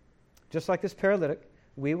 Just like this paralytic,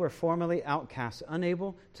 we were formerly outcasts,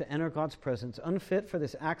 unable to enter God's presence, unfit for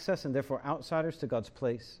this access and therefore outsiders to God's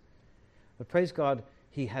place. But praise God,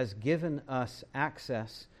 He has given us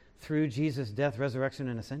access through Jesus' death, resurrection,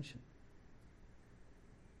 and ascension.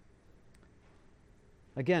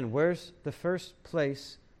 Again, where's the first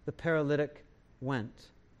place the paralytic went?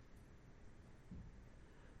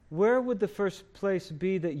 Where would the first place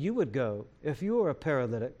be that you would go if you were a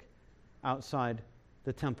paralytic outside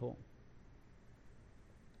the temple?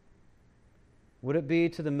 Would it be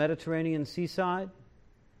to the Mediterranean seaside?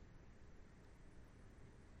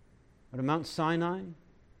 Or to Mount Sinai?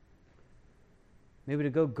 Maybe to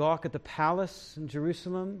go gawk at the palace in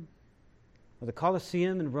Jerusalem? Or the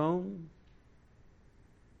Colosseum in Rome?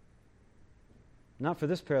 Not for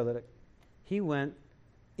this paralytic. He went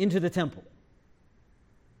into the temple.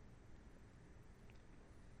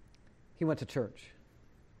 He went to church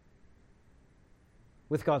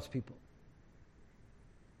with God's people.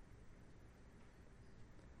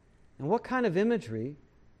 And what kind of imagery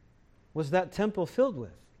was that temple filled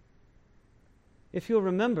with? If you'll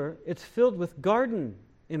remember, it's filled with garden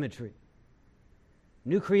imagery,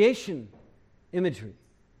 new creation imagery,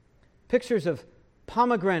 pictures of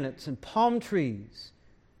pomegranates and palm trees,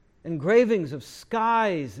 engravings of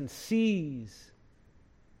skies and seas.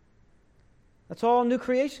 That's all new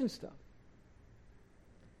creation stuff.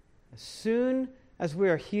 As soon as we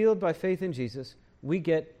are healed by faith in Jesus, we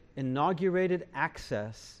get inaugurated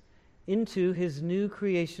access into His new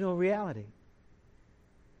creational reality.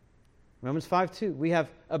 Romans 5:2, we have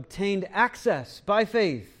obtained access by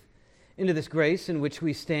faith into this grace in which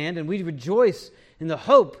we stand, and we rejoice in the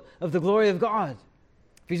hope of the glory of God.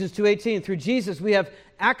 Ephesians 2:18, through Jesus we have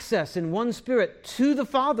access in one Spirit to the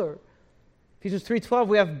Father. Ephesians 3:12,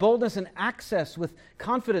 we have boldness and access with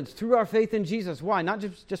confidence through our faith in Jesus. Why? Not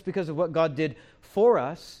just because of what God did for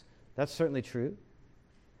us. That's certainly true.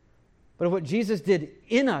 But of what Jesus did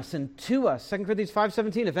in us and to us. 2 Corinthians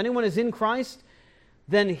 5:17, if anyone is in Christ,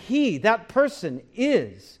 then he, that person,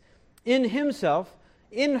 is in himself,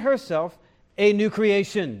 in herself, a new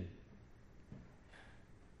creation.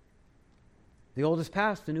 The old is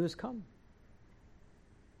past, the new has come.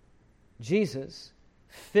 Jesus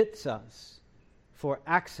fits us for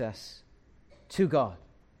access to God.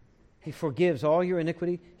 He forgives all your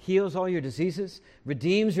iniquity, heals all your diseases,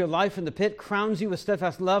 redeems your life from the pit, crowns you with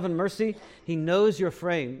steadfast love and mercy. He knows your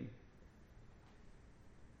frame.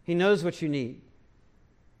 He knows what you need.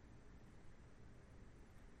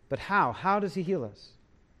 But how? How does He heal us?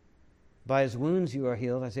 By His wounds you are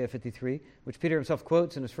healed, Isaiah 53, which Peter himself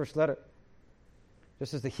quotes in his first letter.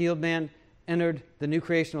 Just as the healed man entered the new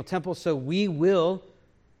creational temple, so we will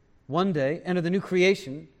one day enter the new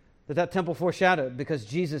creation that temple foreshadowed, because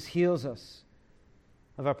Jesus heals us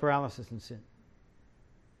of our paralysis and sin.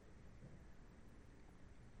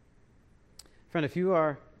 Friend, if you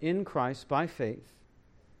are in Christ by faith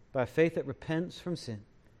that repents from sin,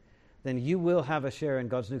 then you will have a share in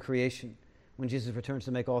God's new creation when Jesus returns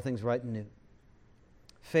to make all things right and new.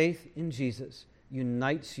 Faith in Jesus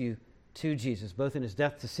unites you to Jesus, both in His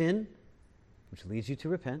death to sin, which leads you to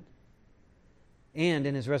repent, and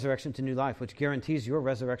in His resurrection to new life, which guarantees your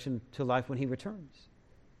resurrection to life when He returns.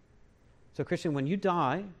 So, Christian, when you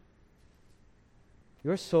die,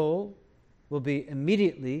 your soul will be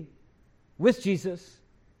immediately with Jesus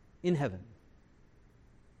in heaven.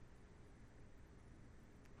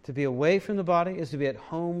 To be away from the body is to be at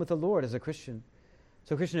home with the Lord as a Christian.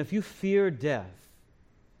 So, Christian, if you fear death,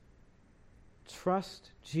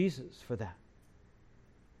 trust Jesus for that.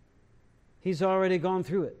 He's already gone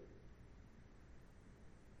through it.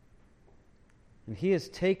 And He has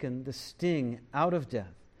taken the sting out of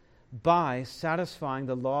death by satisfying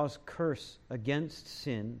the law's curse against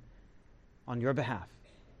sin on your behalf.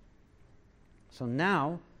 So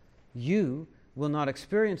now you will not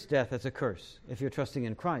experience death as a curse if you're trusting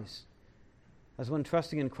in Christ. As one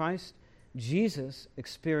trusting in Christ, Jesus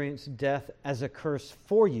experienced death as a curse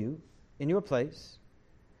for you in your place,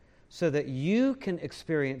 so that you can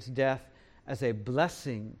experience death as a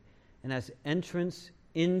blessing and as entrance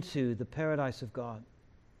into the paradise of God.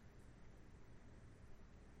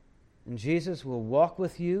 And Jesus will walk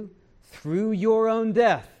with you through your own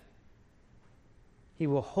death. He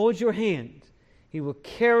will hold your hand. He will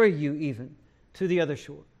carry you even to the other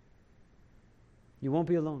shore. You won't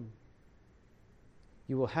be alone.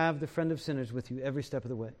 You will have the friend of sinners with you every step of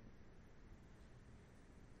the way.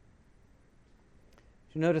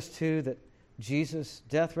 You notice too that Jesus'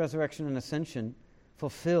 death, resurrection, and ascension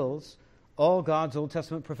fulfills all God's Old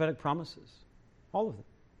Testament prophetic promises. All of them.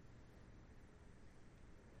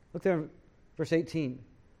 Look there, verse 18.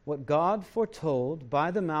 What God foretold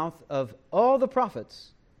by the mouth of all the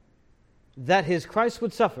prophets that his Christ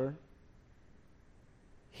would suffer,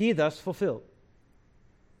 he thus fulfilled.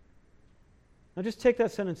 Now just take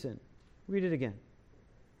that sentence in. Read it again.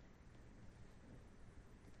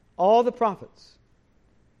 All the prophets,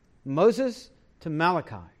 Moses to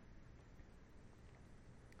Malachi,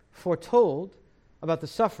 foretold about the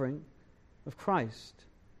suffering of Christ.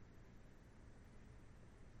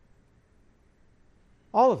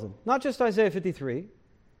 All of them. Not just Isaiah 53.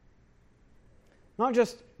 Not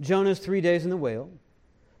just Jonah's 3 days in the whale.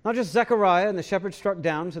 Not just Zechariah and the shepherd struck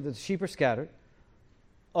down so that the sheep are scattered.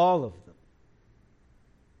 All of them.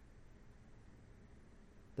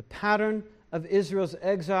 The pattern of Israel's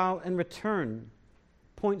exile and return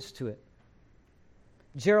points to it.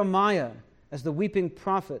 Jeremiah, as the weeping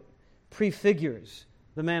prophet, prefigures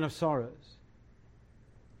the man of sorrows.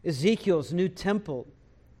 Ezekiel's new temple,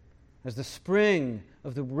 as the spring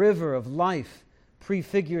of the river of life,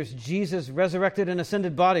 prefigures Jesus' resurrected and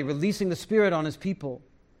ascended body, releasing the Spirit on his people.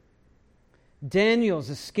 Daniel's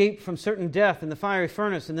escape from certain death in the fiery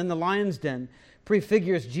furnace and then the lion's den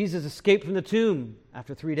prefigures Jesus' escape from the tomb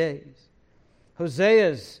after 3 days.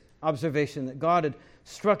 Hosea's observation that God had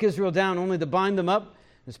struck Israel down only to bind them up,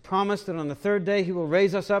 his promise that on the third day he will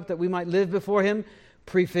raise us up that we might live before him,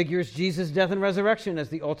 prefigures Jesus' death and resurrection as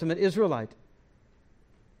the ultimate Israelite.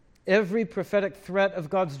 Every prophetic threat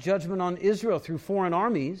of God's judgment on Israel through foreign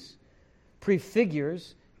armies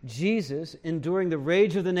prefigures Jesus enduring the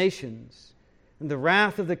rage of the nations and the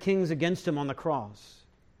wrath of the kings against him on the cross.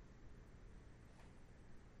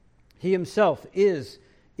 He himself is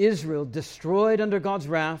Israel destroyed under God's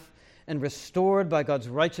wrath and restored by God's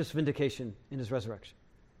righteous vindication in his resurrection.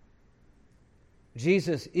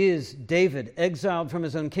 Jesus is David, exiled from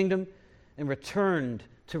his own kingdom and returned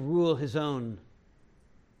to rule his own.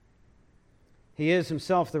 He is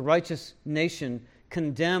himself the righteous nation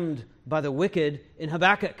condemned by the wicked in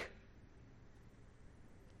Habakkuk.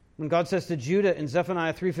 When God says to Judah in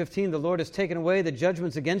Zephaniah 3:15, the Lord has taken away the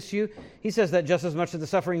judgments against you, he says that just as much to the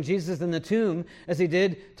suffering Jesus in the tomb as he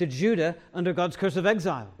did to Judah under God's curse of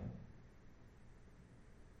exile.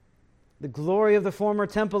 The glory of the former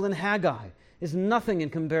temple in Haggai is nothing in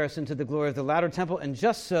comparison to the glory of the latter temple, and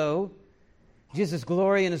just so, Jesus'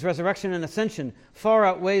 glory in his resurrection and ascension far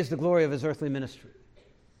outweighs the glory of his earthly ministry.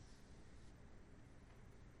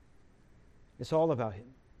 It's all about him.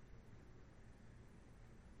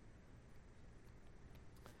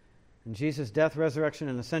 And Jesus' death, resurrection,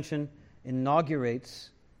 and ascension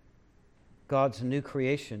inaugurates God's new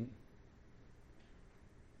creation.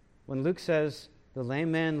 When Luke says the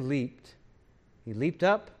lame man leaped, he leaped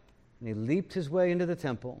up and he leaped his way into the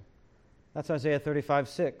temple. That's Isaiah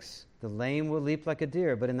 35:6. The lame will leap like a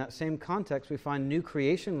deer. But in that same context, we find new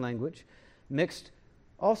creation language mixed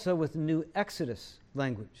also with new Exodus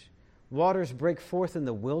language. Waters break forth in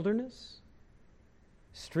the wilderness.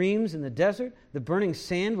 Streams in the desert. The burning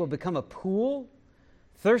sand will become a pool.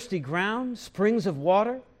 Thirsty ground, springs of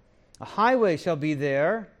water. A highway shall be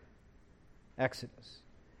there. Exodus.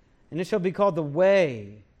 And it shall be called the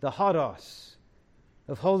way, the hodos,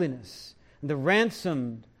 of holiness. And the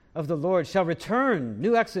ransomed of the Lord shall return,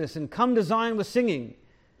 new Exodus, and come to Zion with singing.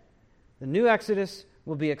 The new Exodus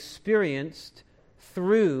will be experienced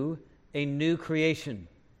through a new creation.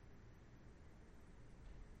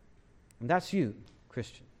 And that's you,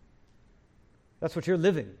 Christian. That's what you're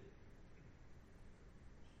living.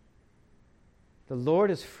 The Lord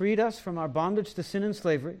has freed us from our bondage to sin and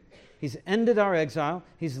slavery. He's ended our exile.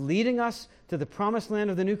 He's leading us to the promised land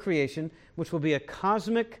of the new creation, which will be a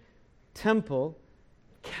cosmic temple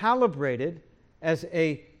calibrated as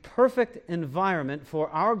a perfect environment for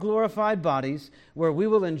our glorified bodies, where we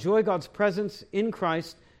will enjoy God's presence in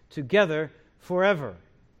Christ together forever.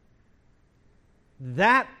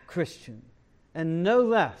 That, Christian, and no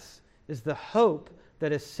less is the hope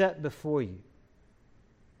that is set before you.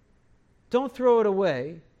 Don't throw it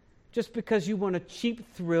away just because you want a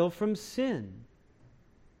cheap thrill from sin.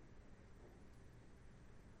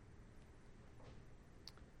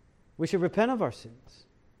 We should repent of our sins.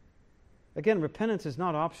 Again, repentance is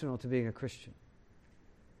not optional to being a Christian.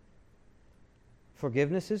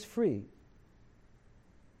 Forgiveness is free.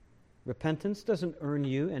 Repentance doesn't earn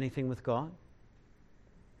you anything with God,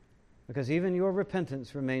 because even your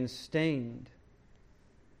repentance remains stained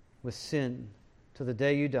with sin till the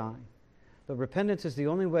day you die. But repentance is the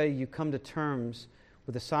only way you come to terms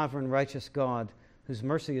with the sovereign, righteous God whose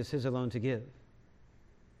mercy is His alone to give.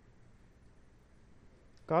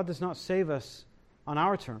 God does not save us on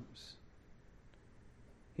our terms.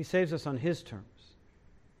 He saves us on His terms.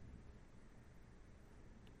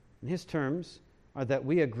 And His terms are that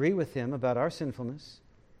we agree with Him about our sinfulness,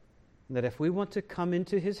 and that if we want to come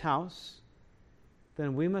into His house,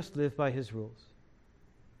 then we must live by His rules.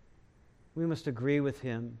 We must agree with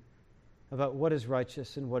Him about what is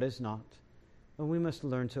righteous and what is not, and we must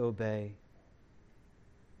learn to obey.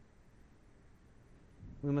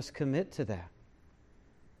 We must commit to that.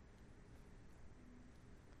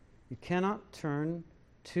 You cannot turn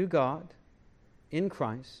to God in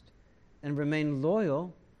Christ and remain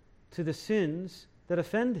loyal to the sins that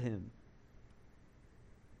offend Him,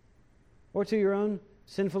 or to your own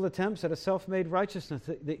sinful attempts at a self-made righteousness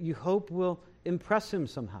that you hope will impress Him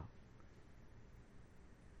somehow.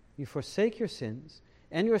 You forsake your sins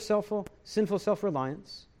and your sinful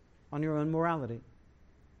self-reliance on your own morality.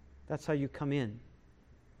 That's how you come in.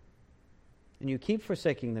 And you keep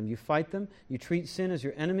forsaking them. You fight them. You treat sin as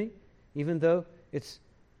your enemy, even though it's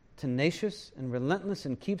tenacious and relentless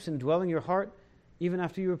and keeps indwelling your heart even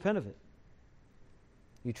after you repent of it.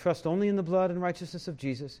 You trust only in the blood and righteousness of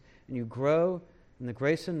Jesus, and you grow in the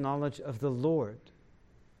grace and knowledge of the Lord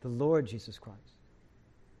Jesus Christ,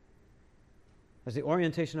 as the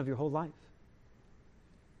orientation of your whole life.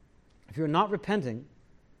 If you're not repenting,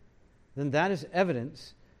 then that is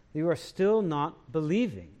evidence that you are still not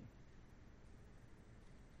believing.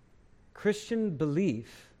 Christian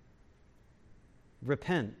belief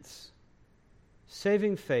repents.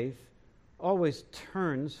 Saving faith always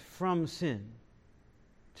turns from sin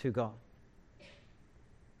to God.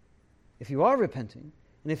 If you are repenting,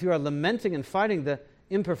 and if you are lamenting and fighting the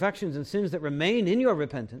imperfections and sins that remain in your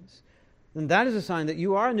repentance, then that is a sign that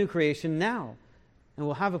you are a new creation now, and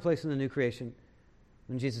will have a place in the new creation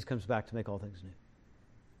when Jesus comes back to make all things new.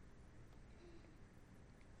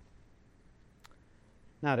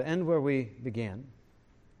 Now, to end where we began,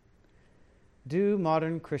 do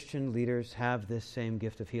modern Christian leaders have this same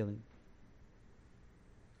gift of healing?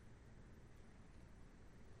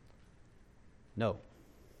 No.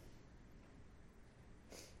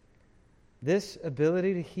 This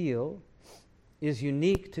ability to heal is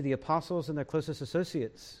unique to the apostles and their closest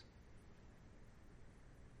associates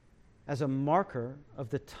as a marker of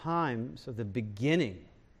the times, of the beginning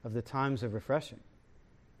of the times of refreshing.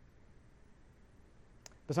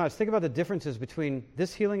 Besides, think about the differences between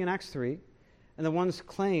this healing in Acts 3 and the ones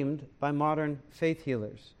claimed by modern faith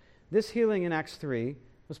healers. This healing in Acts 3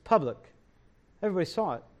 was public. Everybody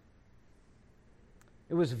saw it.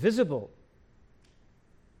 It was visible.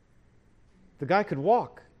 The guy could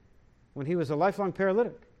walk when he was a lifelong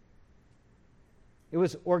paralytic. It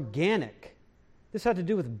was organic. This had to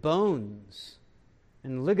do with bones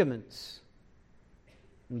and ligaments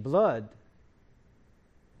and blood.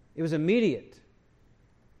 It was immediate.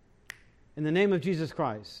 In the name of Jesus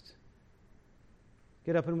Christ,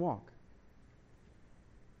 get up and walk.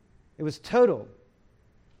 It was total.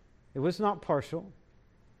 It was not partial.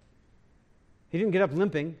 He didn't get up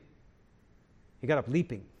limping. He got up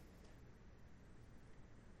leaping.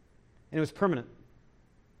 And it was permanent.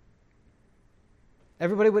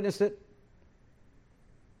 Everybody witnessed it.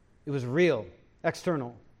 It was real,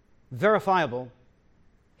 external, verifiable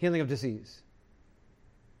healing of disease.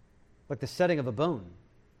 Like the setting of a bone.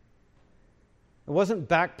 It wasn't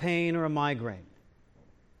back pain or a migraine.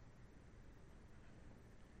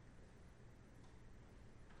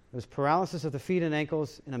 It was paralysis of the feet and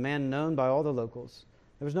ankles in a man known by all the locals.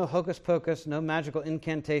 There was no hocus pocus, no magical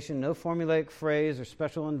incantation, no formulaic phrase or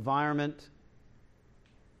special environment.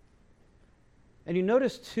 And you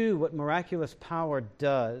notice, too, what miraculous power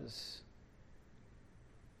does.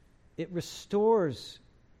 It restores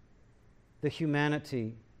the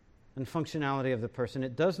humanity and functionality of the person.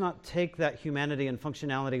 It does not take that humanity and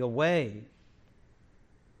functionality away.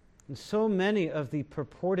 And so many of the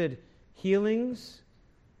purported healings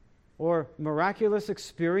or miraculous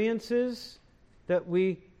experiences that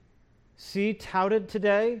we see touted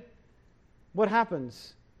today what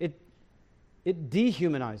happens? It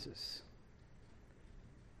dehumanizes.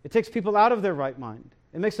 It takes people out of their right mind.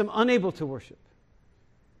 It makes them unable to worship.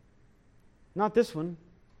 Not this one.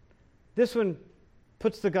 This one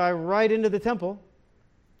puts the guy right into the temple,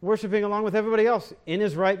 worshiping along with everybody else in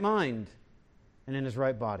his right mind and in his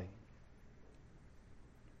right body.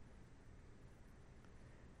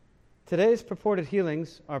 Today's purported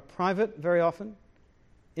healings are private very often,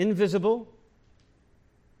 invisible,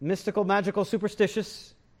 mystical, magical,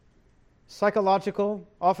 superstitious, psychological,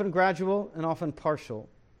 often gradual, and often partial.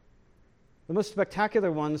 The most spectacular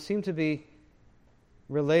ones seem to be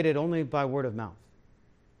related only by word of mouth.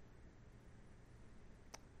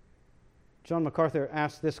 John MacArthur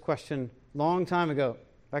asked this question long time ago,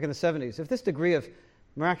 back in the 70s. If this degree of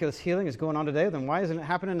miraculous healing is going on today, then why isn't it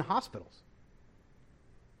happening in hospitals?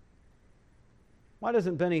 Why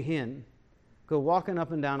doesn't Benny Hinn go walking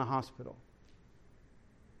up and down a hospital?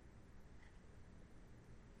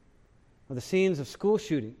 Or the scenes of school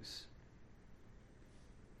shootings,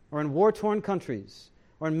 or in war-torn countries,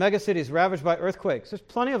 or in megacities ravaged by earthquakes. There's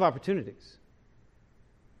plenty of opportunities.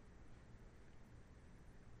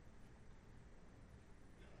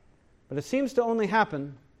 But it seems to only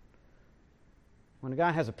happen when a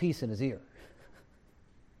guy has a piece in his ear.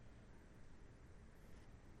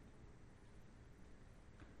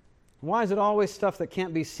 Why is it always stuff that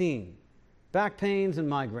can't be seen? Back pains and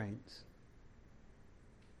migraines.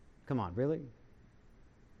 Come on, really?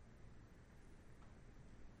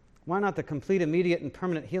 Why not the complete, immediate, and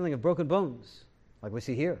permanent healing of broken bones, like we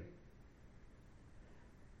see here?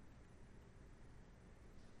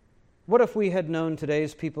 What if we had known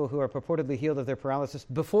today's people who are purportedly healed of their paralysis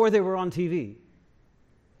before they were on TV?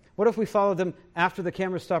 What if we followed them after the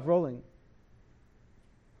cameras stopped rolling?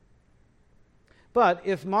 But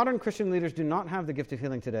if modern Christian leaders do not have the gift of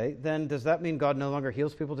healing today, then does that mean God no longer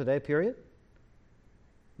heals people today, period?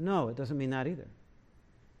 No, it doesn't mean that either.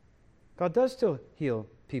 God does still heal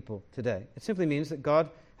people today. It simply means that God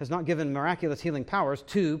has not given miraculous healing powers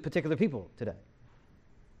to particular people today.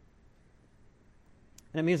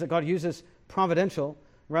 And it means that God uses providential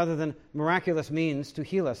rather than miraculous means to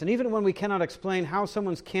heal us. And even when we cannot explain how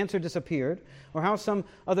someone's cancer disappeared or how some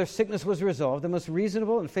other sickness was resolved, the most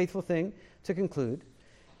reasonable and faithful thing to conclude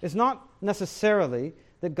is not necessarily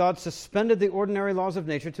that God suspended the ordinary laws of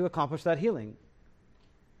nature to accomplish that healing.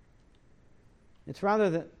 It's rather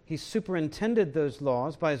that he superintended those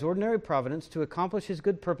laws by his ordinary providence to accomplish his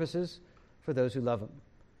good purposes for those who love him.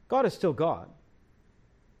 God is still God.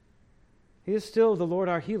 He is still the Lord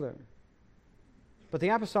our healer. But the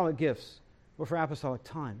apostolic gifts were for apostolic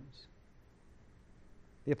times.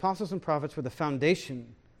 The apostles and prophets were the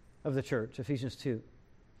foundation of the church, Ephesians 2.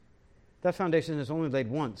 That foundation is only laid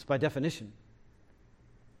once, by definition.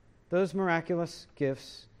 Those miraculous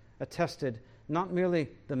gifts attested not merely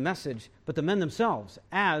the message, but the men themselves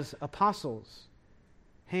as apostles,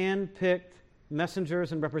 hand-picked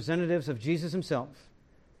messengers and representatives of Jesus himself,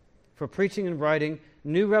 for preaching and writing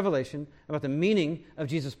new revelation about the meaning of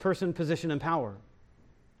Jesus' person, position, and power.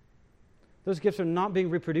 Those gifts are not being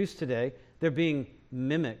reproduced today. They're being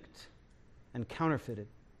mimicked and counterfeited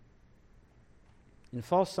in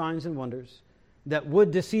false signs and wonders that would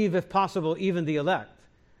deceive, if possible, even the elect,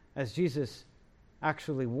 as Jesus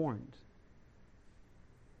actually warned.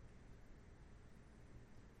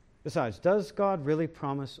 Besides, does God really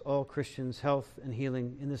promise all Christians health and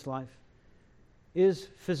healing in this life? Is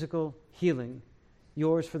physical healing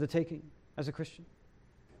yours for the taking as a Christian?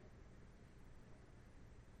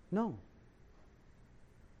 No.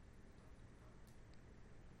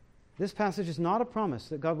 This passage is not a promise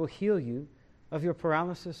that God will heal you of your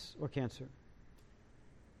paralysis or cancer.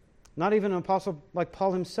 Not even an apostle like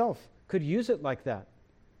Paul himself could use it like that,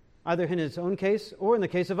 either in his own case or in the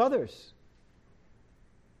case of others.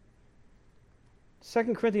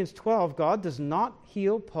 2 Corinthians 12, God does not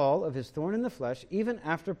heal Paul of his thorn in the flesh, even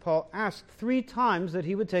after Paul asked 3 times that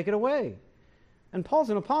he would take it away. And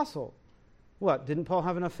Paul's an apostle. What, didn't Paul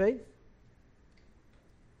have enough faith?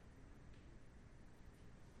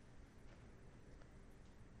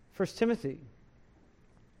 First Timothy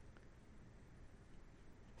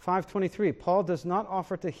 5:23, Paul does not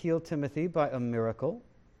offer to heal Timothy by a miracle,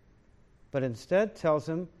 but instead tells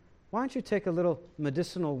him, why don't you take a little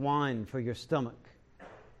medicinal wine for your stomach?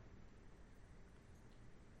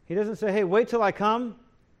 He doesn't say, hey, wait till I come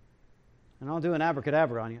and I'll do an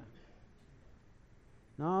abracadabra on you.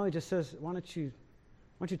 No, he just says, why don't you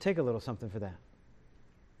take a little something for that?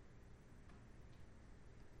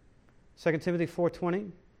 2 Timothy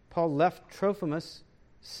 4:20, Paul left Trophimus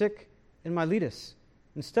sick in Miletus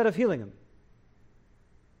instead of healing him.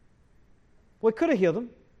 Well, he could have healed him.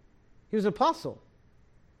 He was an apostle.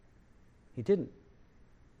 He didn't.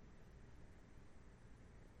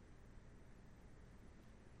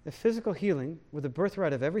 If physical healing were the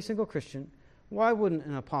birthright of every single Christian, why wouldn't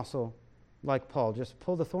an apostle like Paul just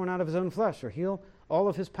pull the thorn out of his own flesh or heal all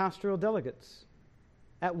of his pastoral delegates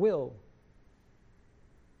at will?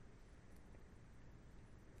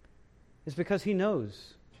 It's because he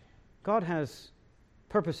knows God has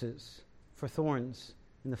purposes for thorns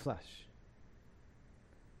in the flesh.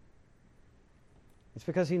 It's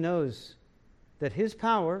because he knows that his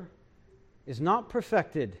power is not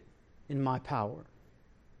perfected in my power.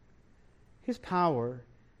 His power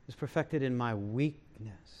is perfected in my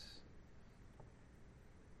weakness.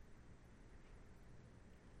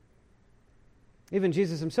 Even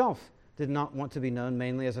Jesus himself did not want to be known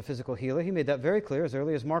mainly as a physical healer. He made that very clear as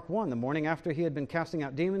early as Mark 1. The morning after he had been casting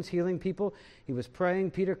out demons, healing people, he was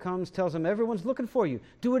praying. Peter comes, tells him, everyone's looking for you.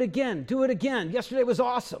 Do it again. Do it again. Yesterday was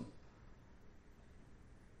awesome.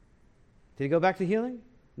 Did he go back to healing?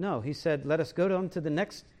 No. He said, let us go down to the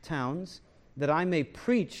next towns that I may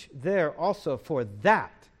preach there also, for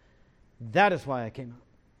that is why I came out,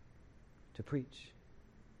 to preach.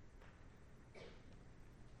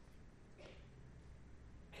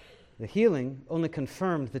 The healing only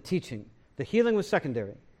confirmed the teaching. The healing was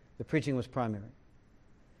secondary. The preaching was primary.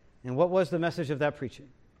 And what was the message of that preaching?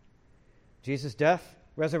 Jesus' death,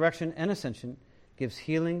 resurrection, and ascension gives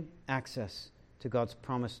healing access to God's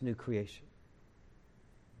promised new creation.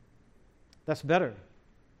 That's better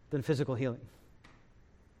than physical healing.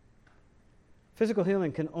 Physical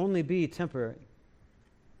healing can only be temporary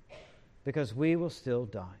because we will still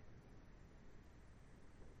die.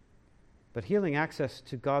 But healing access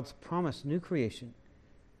to God's promised new creation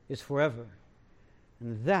is forever.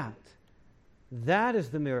 And that is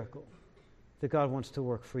the miracle that God wants to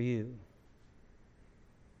work for you.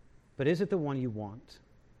 But is it the one you want?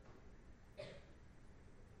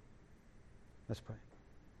 Let's pray.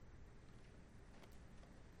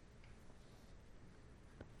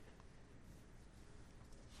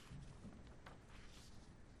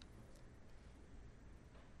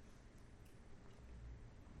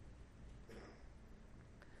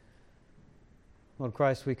 Lord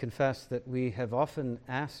Christ, we confess that we have often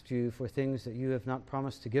asked you for things that you have not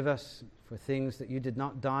promised to give us, for things that you did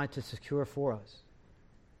not die to secure for us.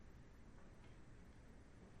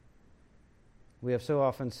 We have so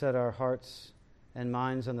often set our hearts and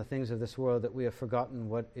minds on the things of this world that we have forgotten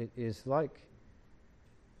what it is like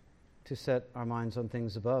to set our minds on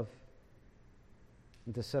things above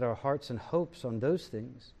and to set our hearts and hopes on those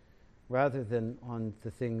things rather than on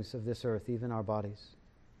the things of this earth, even our bodies.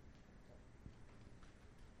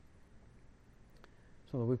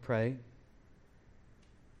 So Lord, we pray,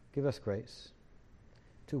 give us grace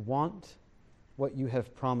to want what you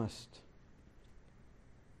have promised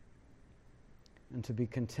and to be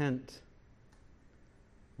content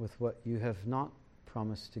with what you have not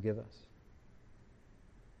promised to give us.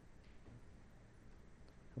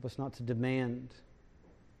 Help us not to demand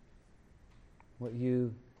what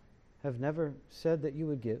you have never said that you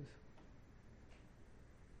would give.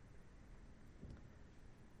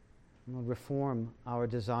 Lord, reform our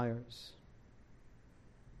desires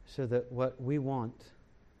so that what we want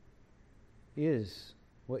is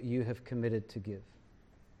what you have committed to give.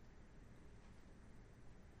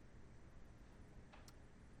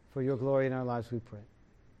 For your glory in our lives we pray.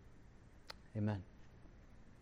 Amen.